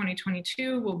fall of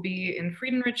 2022 will be in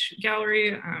Friedenrich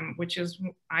Gallery, which is,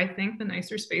 I think, the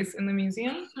nicer space in the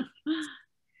museum.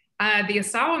 The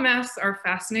Asawa masks are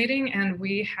fascinating and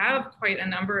we have quite a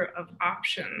number of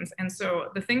options. And so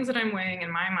the things that I'm weighing in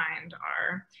my mind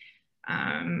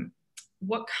are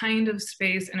what kind of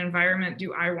space and environment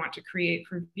do I want to create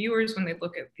for viewers when they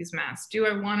look at these masks? Do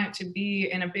I want it to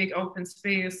be in a big open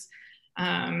space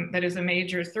that is a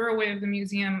major thoroughway of the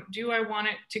museum? Do I want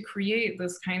it to create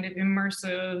this kind of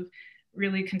immersive,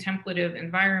 really contemplative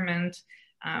environment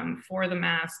for the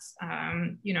masks?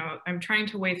 I'm trying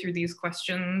to weigh through these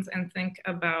questions and think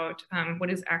about what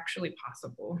is actually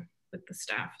possible with the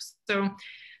staff. So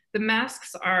the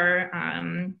masks are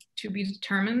to be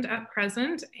determined at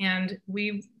present, and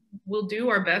we will do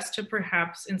our best to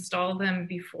perhaps install them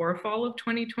before fall of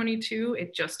 2022.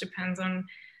 It just depends on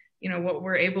what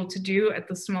we're able to do at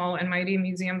the small and mighty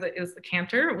museum that is the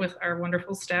Cantor with our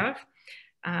wonderful staff.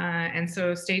 And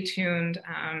so stay tuned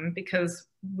because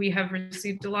we have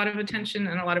received a lot of attention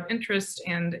and a lot of interest,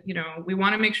 and we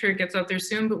want to make sure it gets out there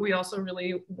soon, but we also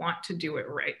really want to do it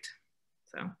right.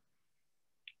 So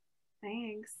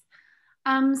thanks.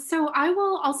 So I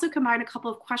will also combine a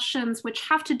couple of questions which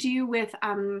have to do with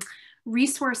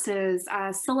resources,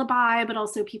 syllabi, but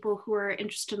also people who are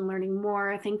interested in learning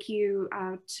more. Thank you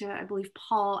to, I believe,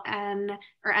 Paul N.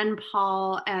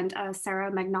 Paul and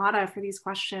Sarah Magnata for these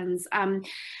questions.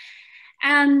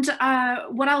 And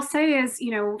what I'll say is,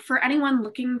 for anyone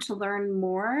looking to learn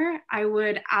more, I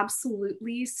would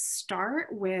absolutely start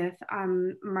with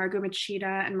Margot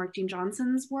Machida and Mark Dean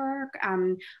Johnson's work.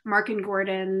 Mark and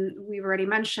Gordon, we've already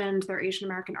mentioned, their Asian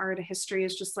American art, a history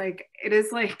is just like, it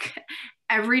is like,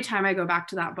 every time I go back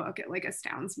to that book, it like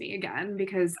astounds me again,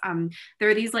 because there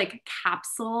are these like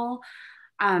capsule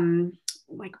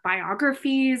like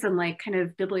biographies and like kind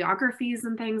of bibliographies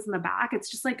and things in the back. It's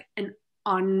just like an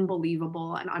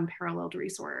unbelievable and unparalleled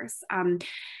resource.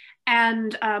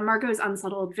 And Margot's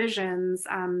Unsettled Visions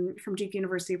from Duke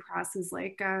University Press is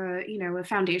like, a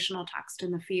foundational text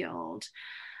in the field.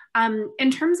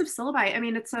 In terms of syllabi, I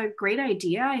mean, it's a great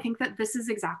idea. I think that this is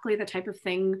exactly the type of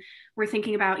thing we're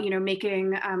thinking about,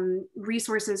 making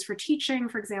resources for teaching,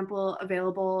 for example,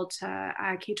 available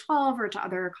to K-12 or to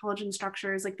other college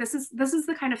instructors. Like this is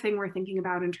the kind of thing we're thinking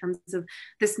about in terms of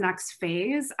this next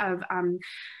phase of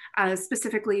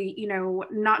specifically,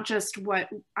 not just what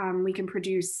we can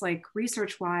produce like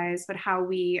research-wise, but how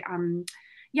we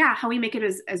yeah, how we make it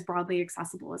as broadly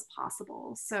accessible as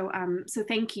possible. So so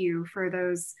thank you for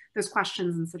those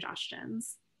questions and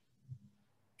suggestions.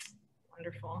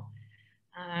 Wonderful.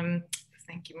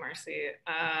 Thank you, Marci.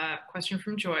 Question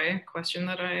from Joy, question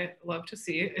that I love to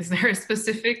see. Is there a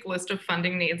specific list of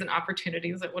funding needs and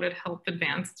opportunities that would help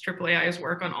advance AAAI's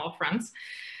work on all fronts?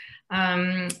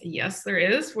 Yes, there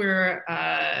is. We're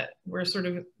sort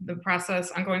of the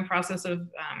ongoing process of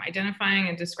identifying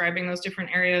and describing those different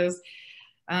areas.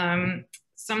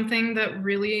 Something that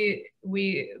really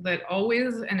that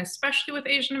always, and especially with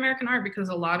Asian American art, because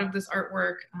a lot of this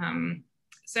artwork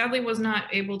sadly was not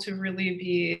able to really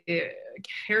be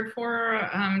cared for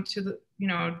to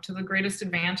the greatest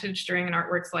advantage during an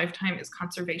artwork's lifetime, is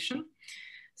conservation.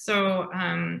 So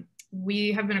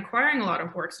we have been acquiring a lot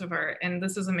of works of art, and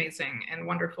this is amazing and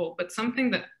wonderful, but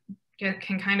something that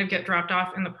can kind of get dropped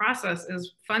off in the process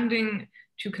is funding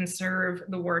to conserve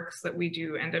the works that we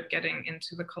do end up getting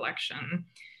into the collection.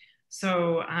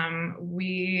 So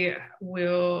we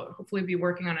will hopefully be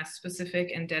working on a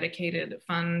specific and dedicated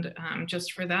fund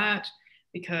just for that,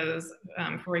 because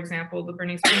for example, the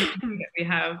Bernice painting that we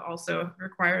have also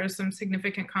requires some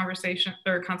significant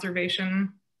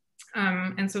conservation.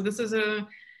 And so this is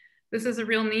a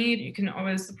real need. You can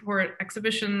always support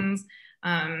exhibitions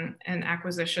and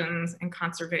acquisitions and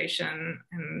conservation.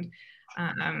 And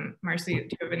Marci, do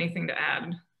you have anything to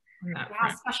add? Yeah,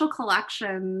 special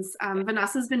collections.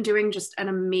 Vanessa's been doing just an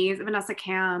amazing, Vanessa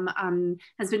Cam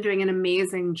has been doing an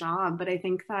amazing job, but I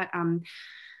think that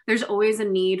there's always a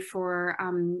need for,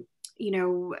 you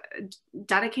know,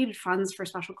 dedicated funds for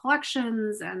special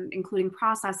collections and including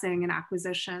processing and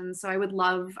acquisition. So I would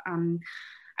love,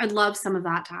 I'd love some of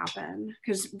that to happen,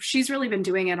 because she's really been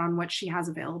doing it on what she has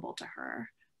available to her.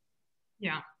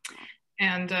 Yeah,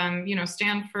 and you know,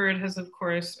 Stanford has of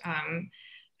course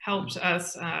helped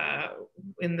us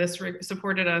in this,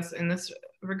 supported us in this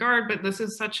regard, but this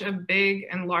is such a big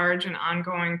and large and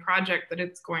ongoing project that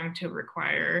it's going to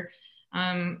require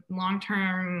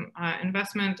long-term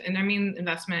investment, and I mean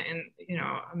investment in, you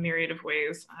know, a myriad of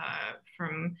ways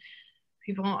from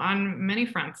people on many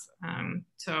fronts.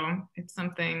 So it's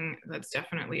something that's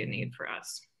definitely a need for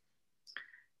us.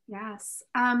 Yes.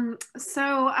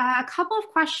 So a couple of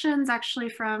questions actually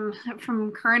from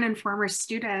current and former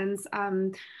students.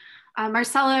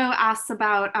 Marcelo asks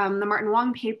about the Martin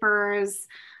Wong papers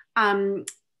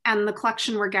and the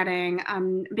collection we're getting,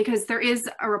 because there is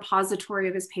a repository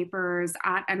of his papers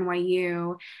at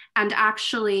NYU. And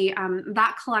actually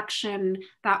that collection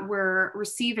that we're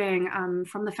receiving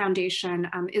from the foundation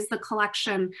is the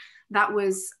collection that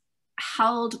was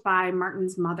held by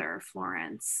Martin's mother,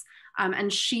 Florence.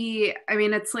 And she, I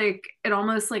mean, it's like, it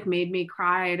almost like made me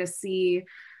cry to see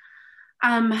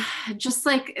just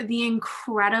like the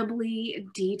incredibly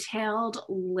detailed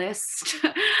list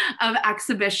of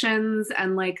exhibitions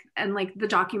and like the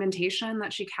documentation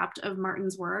that she kept of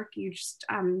Martin's work. You just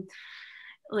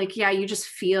like, yeah, you just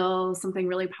feel something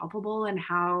really palpable in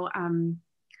how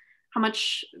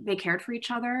much they cared for each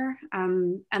other.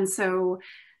 And so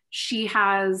she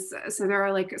has, so there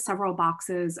are like several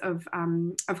boxes of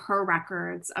her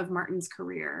records of Martin's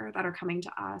career that are coming to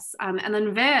us. And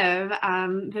then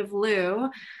Viv Liu,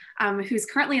 who's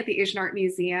currently at the Asian Art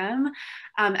Museum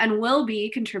and will be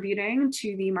contributing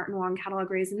to the Martin Wong Catalog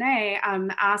Raisonné,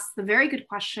 asked the very good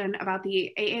question about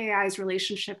the AAAI's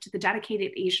relationship to the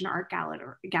dedicated Asian art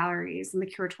galleries in the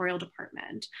curatorial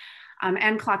department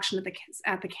and collection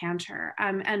at the Cantor.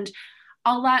 And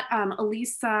I'll let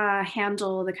Aleesa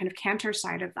handle the kind of Cantor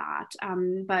side of that.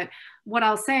 But what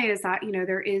I'll say is that, you know,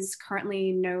 there is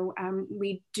currently no,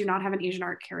 we do not have an Asian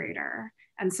art curator.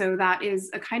 And so that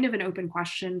is a kind of an open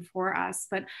question for us.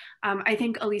 But I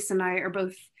think Aleesa and I are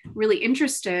both really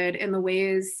interested in the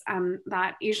ways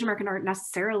that Asian American art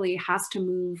necessarily has to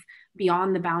move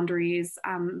beyond the boundaries,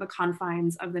 the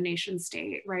confines of the nation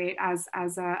state, right? As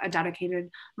a dedicated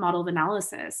model of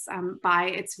analysis by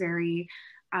its very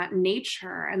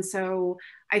nature. And so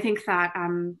I think that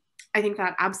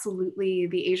absolutely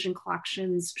the Asian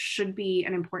collections should be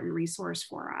an important resource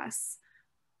for us.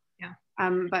 Yeah.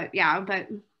 But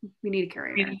we need a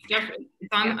curator.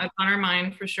 It's on our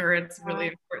mind for sure. It's a really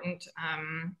important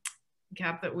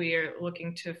gap that we are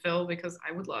looking to fill, because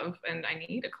I would love, and I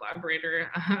need a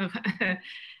collaborator of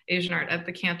Asian art at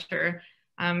the Cantor.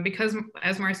 Because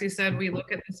as Marci said, we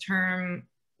look at this term,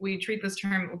 we treat this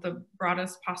term with the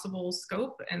broadest possible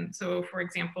scope. And so, for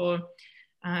example,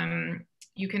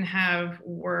 you can have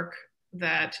work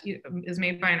that is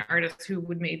made by an artist who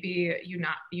would maybe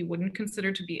you wouldn't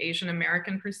consider to be Asian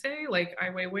American per se, like Ai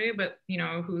Weiwei, but you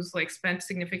know, who's like spent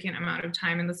significant amount of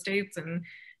time in the States and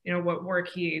you know, what work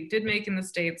he did make in the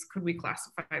States, could we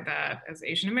classify that as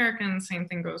Asian American? Same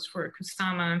thing goes for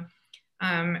Kusama.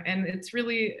 And it's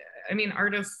really, I mean,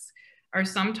 artists are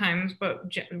sometimes, but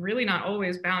really not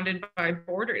always, bounded by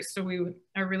borders. So we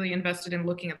are really invested in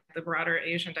looking at the broader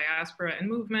Asian diaspora and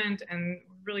movement, and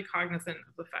really cognizant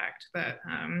of the fact that,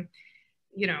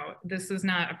 you know, this is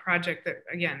not a project that,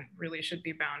 again, really should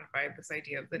be bound by this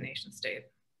idea of the nation state.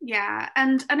 Yeah,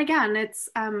 and again, it's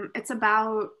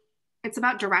about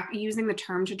using the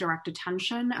term to direct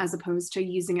attention as opposed to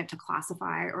using it to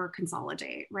classify or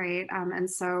consolidate, right? And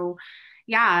so,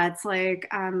 yeah, it's like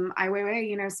Ai Weiwei,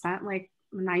 you know, spent like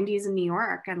 90s in New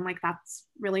York, and like that's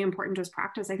really important to his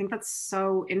practice. I think that's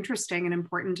so interesting and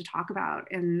important to talk about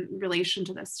in relation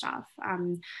to this stuff.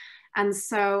 And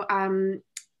so,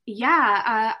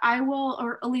 yeah, I will,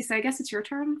 or Aleesa, I guess it's your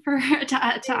turn for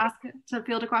to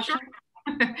field a question.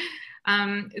 Sure.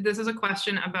 This is a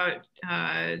question about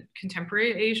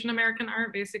contemporary Asian American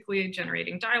art, basically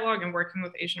generating dialogue and working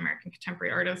with Asian American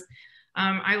contemporary artists.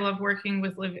 I love working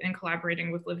with and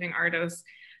collaborating with living artists,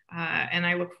 and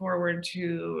I look forward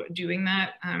to doing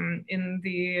that in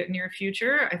the near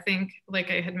future. I think, like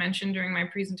I had mentioned during my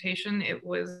presentation, it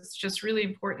was just really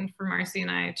important for Marci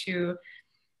and I to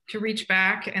reach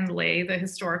back and lay the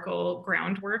historical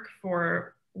groundwork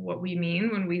for what we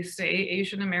mean when we say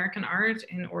Asian American art,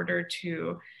 in order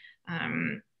to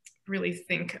really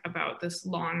think about this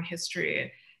long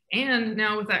history. And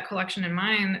now, with that collection in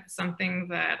mind, something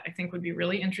that I think would be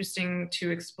really interesting to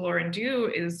explore and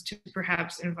do is to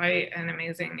perhaps invite an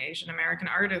amazing Asian American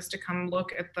artist to come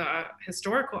look at the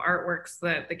historical artworks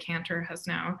that the Cantor has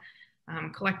now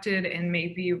collected, and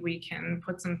maybe we can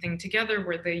put something together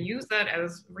where they use that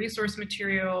as resource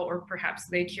material, or perhaps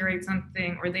they curate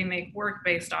something, or they make work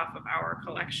based off of our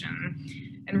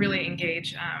collection, and really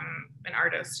engage an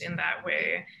artist in that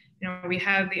way. You know, we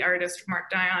had the artist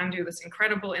Mark Dion do this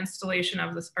incredible installation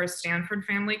of our Stanford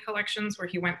family collections, where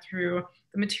he went through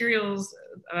the materials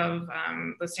of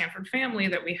the Stanford family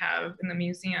that we have in the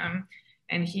museum,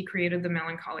 and he created the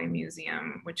Melancholy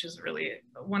Museum, which is really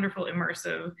a wonderful,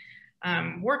 immersive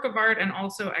work of art, and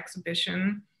also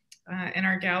exhibition in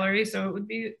our gallery. So it would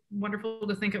be wonderful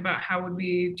to think about how would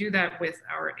we do that with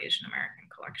our Asian American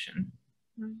collection.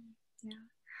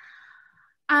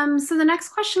 Yeah. So the next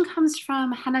question comes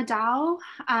from Hannah Dow.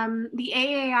 The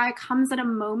AAAI comes at a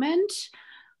moment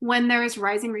when there is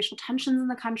rising racial tensions in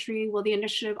the country. Will the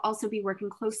initiative also be working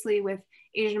closely with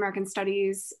Asian American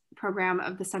Studies program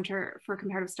of the Center for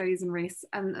Comparative Studies in Race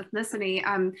and Ethnicity?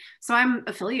 So I'm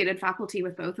affiliated faculty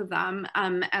with both of them.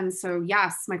 And so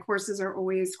yes, my courses are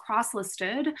always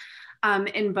cross-listed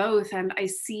in both. And I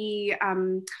see,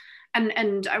 and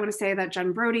I want to say that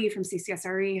Jen Brody from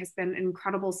CCSRE has been an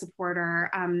incredible supporter.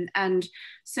 And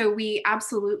so we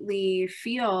absolutely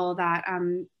feel that,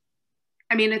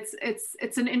 I mean,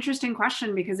 it's an interesting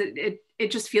question, because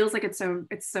it just feels like it's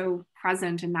so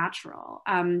present and natural,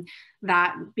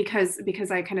 that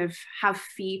because I kind of have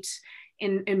feet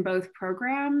in both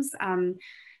programs,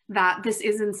 that this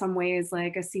is in some ways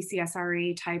like a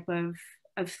CCSRE type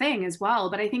of thing as well.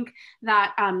 But I think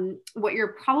that what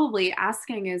you're probably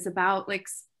asking is about like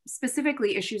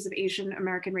specifically issues of Asian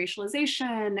American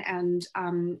racialization,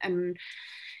 and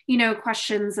you know,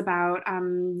 questions about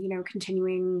you know,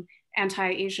 continuing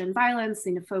anti-Asian violence,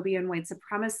 xenophobia, and white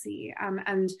supremacy.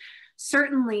 And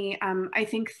certainly, I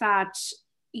think that,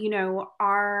 you know,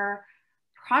 our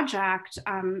project,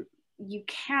 you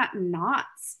can't not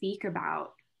speak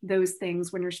about those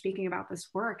things when you're speaking about this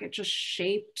work. It just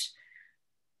shaped,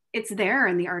 it's there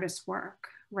in the artist's work,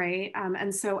 right?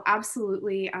 And so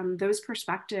absolutely, those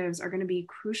perspectives are going to be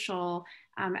crucial,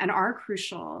 and are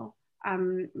crucial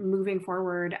moving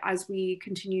forward as we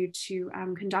continue to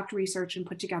conduct research and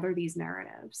put together these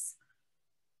narratives.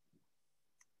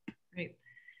 Great.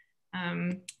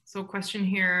 So a question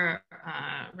here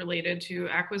related to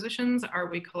acquisitions. Are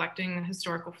we collecting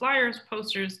historical flyers,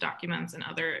 posters, documents, and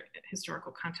other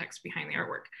historical context behind the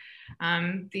artwork?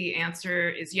 The answer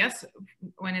is yes.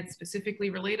 When it's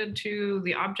specifically related to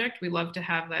the object, we love to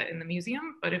have that in the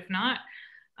museum, but if not,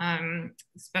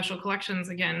 special collections,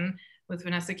 again, with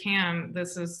Vanessa Kam,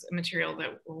 this is a material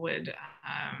that would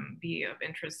be of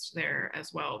interest there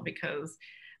as well, because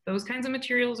those kinds of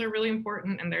materials are really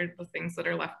important, and they're the things that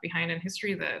are left behind in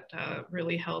history that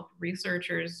really help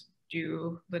researchers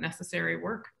do the necessary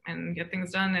work and get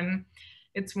things done. And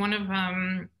it's one of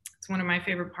my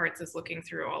favorite parts, is looking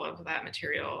through all of that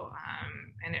material,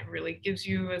 and it really gives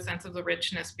you a sense of the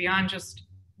richness beyond just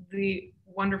the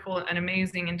wonderful and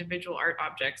amazing individual art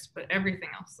objects, but everything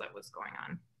else that was going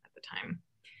on at the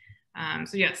time.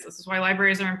 So yes, this is why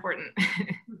libraries are important.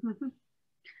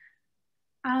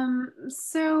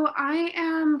 So I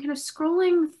am kind of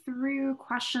scrolling through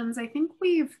questions. I think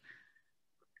we've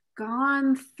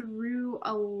gone through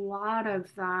a lot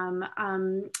of them.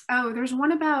 Oh, there's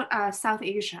one about South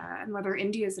Asia and whether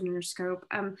India is in your scope.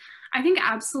 I think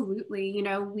absolutely. You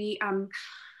know,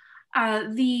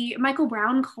 the Michael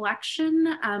Brown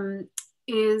collection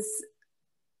is,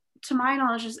 to my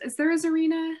knowledge, is there a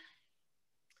Zarina?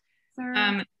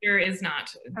 There is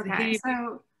not. Okay,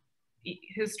 so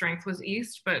his strength was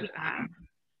East, but yeah.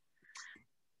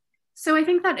 So I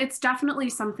think that it's definitely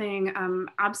something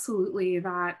absolutely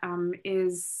that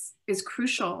is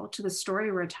crucial to the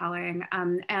story we're telling.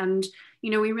 And,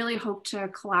 you know, we really hope to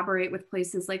collaborate with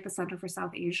places like the Center for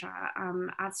South Asia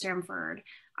at Stanford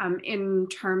in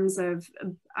terms of,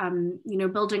 you know,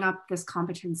 building up this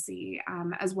competency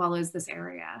as well as this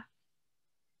area.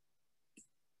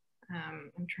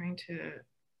 I'm trying to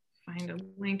find a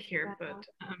link here, but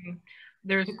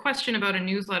there's a question about a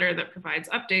newsletter that provides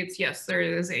updates. Yes, there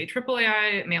is a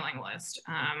AAAI mailing list,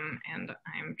 and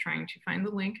I'm trying to find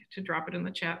the link to drop it in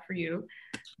the chat for you.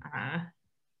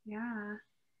 Yeah.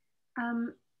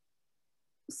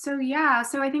 So yeah,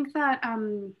 so I think that,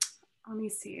 let me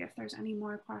see if there's any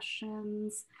more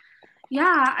questions.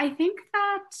 Yeah, I think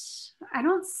that I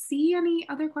don't see any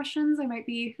other questions.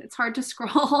 It's hard to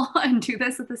scroll and do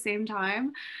this at the same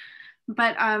time.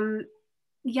 But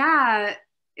yeah,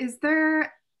 is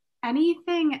there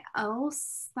anything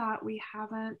else that we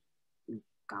haven't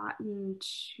gotten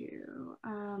to?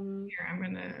 Here, I'm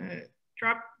gonna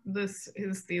drop, this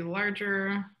is the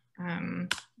larger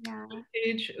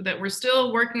page that we're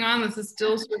still working on. This is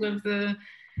still sort of the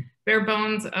bare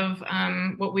bones of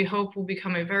what we hope will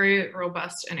become a very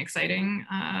robust and exciting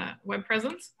web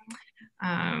presence.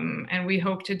 And we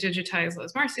hope to digitize,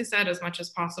 as Marci said, as much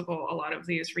as possible a lot of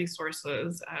these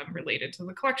resources related to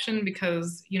the collection,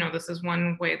 because, you know, this is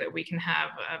one way that we can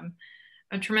have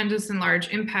a tremendous and large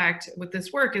impact with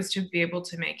this work, is to be able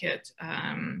to make it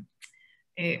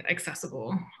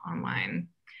accessible online.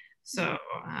 So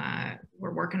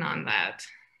we're working on that.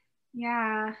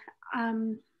 Yeah.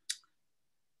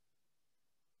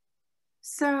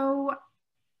 So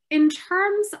in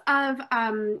terms of,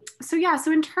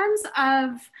 so in terms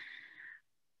of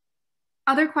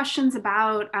other questions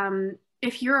about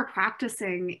if you're a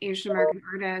practicing Asian American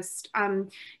artist,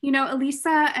 you know,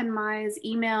 Aleesa and Mai's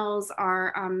emails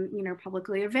are, you know,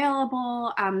 publicly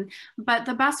available, but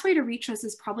the best way to reach us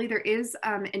is probably, there is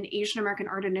an Asian American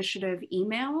Art Initiative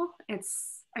email.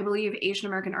 It's, I believe, Asian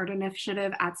American Art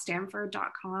Initiative at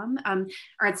stanford.com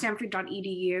or at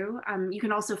stanford.edu. You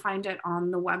can also find it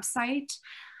on the website.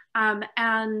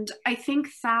 And I think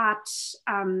that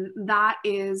that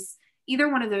is, either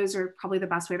one of those are probably the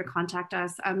best way to contact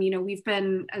us. You know, we've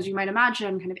been, as you might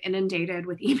imagine, kind of inundated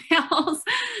with emails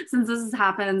since this has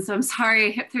happened. So I'm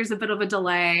sorry if there's a bit of a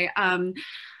delay. I'm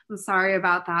sorry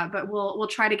about that, but we'll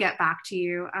try to get back to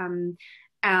you.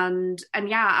 And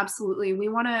yeah, absolutely. We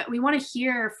want to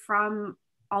hear from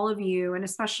all of you, and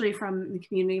especially from the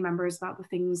community members, about the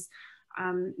things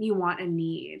you want and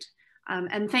need.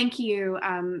 And thank you.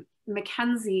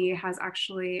 Mackenzie has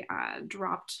actually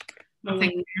dropped the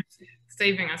link,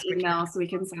 saving us email, so we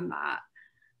can send that.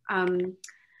 And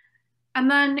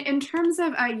then in terms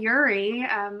of Yuri,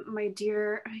 my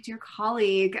dear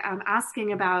colleague,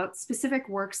 asking about specific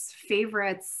works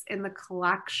favorites in the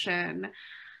collection.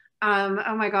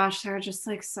 Oh my gosh, there are just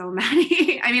like so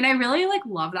many. I mean, I really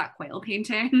love that quail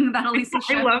painting that Aleesa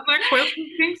showed. I love that quail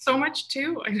painting so much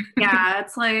too. Yeah,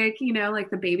 it's like, you know,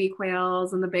 like the baby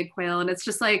quails and the big quail, and it's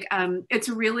just like it's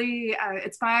really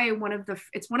it's by one of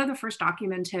the first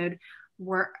documented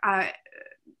works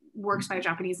by a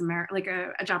Japanese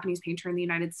a Japanese painter in the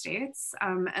United States,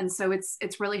 and so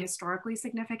it's really historically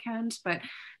significant. But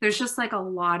there's just like a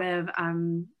lot of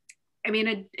I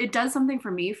mean, it does something for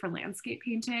me for landscape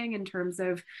painting in terms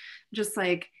of just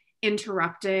like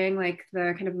interrupting like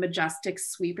the kind of majestic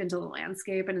sweep into the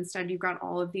landscape, and instead you've got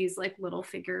all of these like little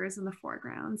figures in the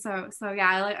foreground. So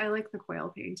yeah, I like the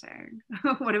quail painting.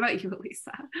 What about you,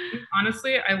 Aleesa?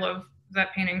 Honestly, I love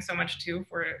that painting so much too,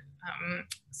 for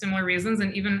similar reasons.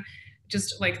 And even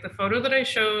just like the photo that I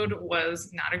showed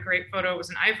was not a great photo. It was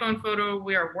an iPhone photo.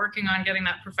 We are working on getting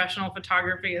that professional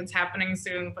photography. It's happening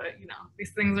soon, but you know,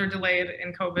 these things are delayed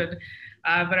in COVID.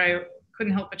 But I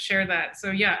couldn't help but share that.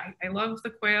 So yeah, I love the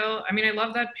quail. I mean, I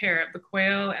love that pair of the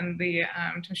quail and the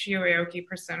Toshio Aoki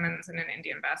persimmons in an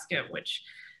Indian basket, which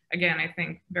again, I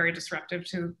think very disruptive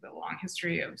to the long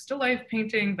history of still life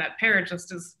painting. That pair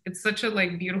just is, it's such a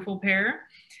like beautiful pair,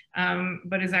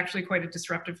 but is actually quite a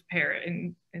disruptive pair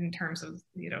in terms of,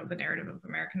 you know, the narrative of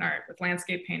American art with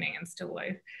landscape painting and still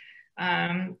life.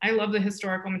 I love the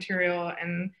historical material,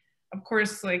 and of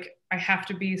course, like, I have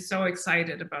to be so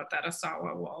excited about that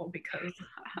Asawa wall, because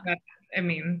that, I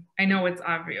mean, I know it's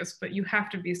obvious, but you have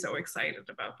to be so excited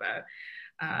about that.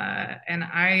 And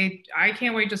I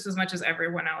can't wait just as much as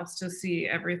everyone else to see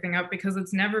everything up, because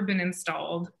it's never been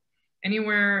installed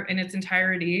anywhere in its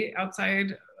entirety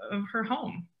outside of her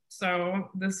home. So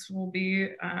this will be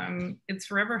its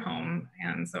forever home.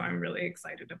 And so I'm really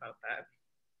excited about that.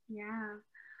 Yeah.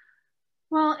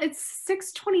 Well, it's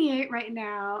 6:28 right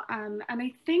now, and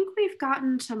I think we've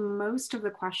gotten to most of the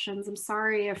questions. I'm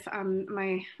sorry if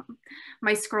my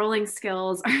scrolling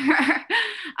skills are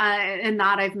and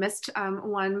that I've missed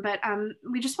one, but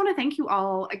we just want to thank you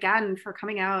all again for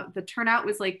coming out. The turnout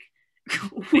was like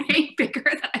way bigger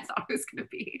than I thought it was going to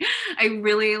be. I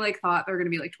really like thought there were going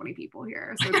to be like 20 people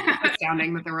here, so it's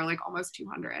astounding that there were like almost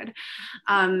 200.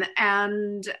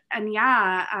 And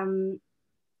yeah.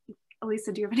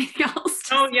 Aleesa, do you have anything else?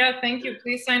 Oh yeah, thank you.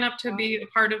 Please sign up to be a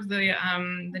part of the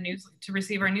news, to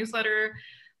receive our newsletter.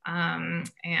 You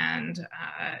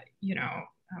know,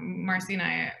 Marci and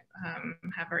I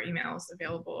have our emails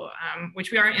available,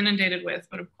 which we are inundated with,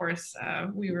 but of course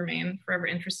we remain forever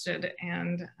interested.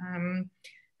 And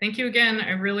thank you again.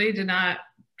 I really did not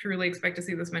truly expect to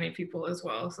see this many people as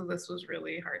well, so this was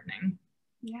really heartening.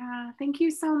 Yeah, thank you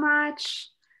so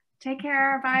much. Take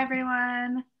care. Bye,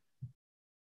 everyone.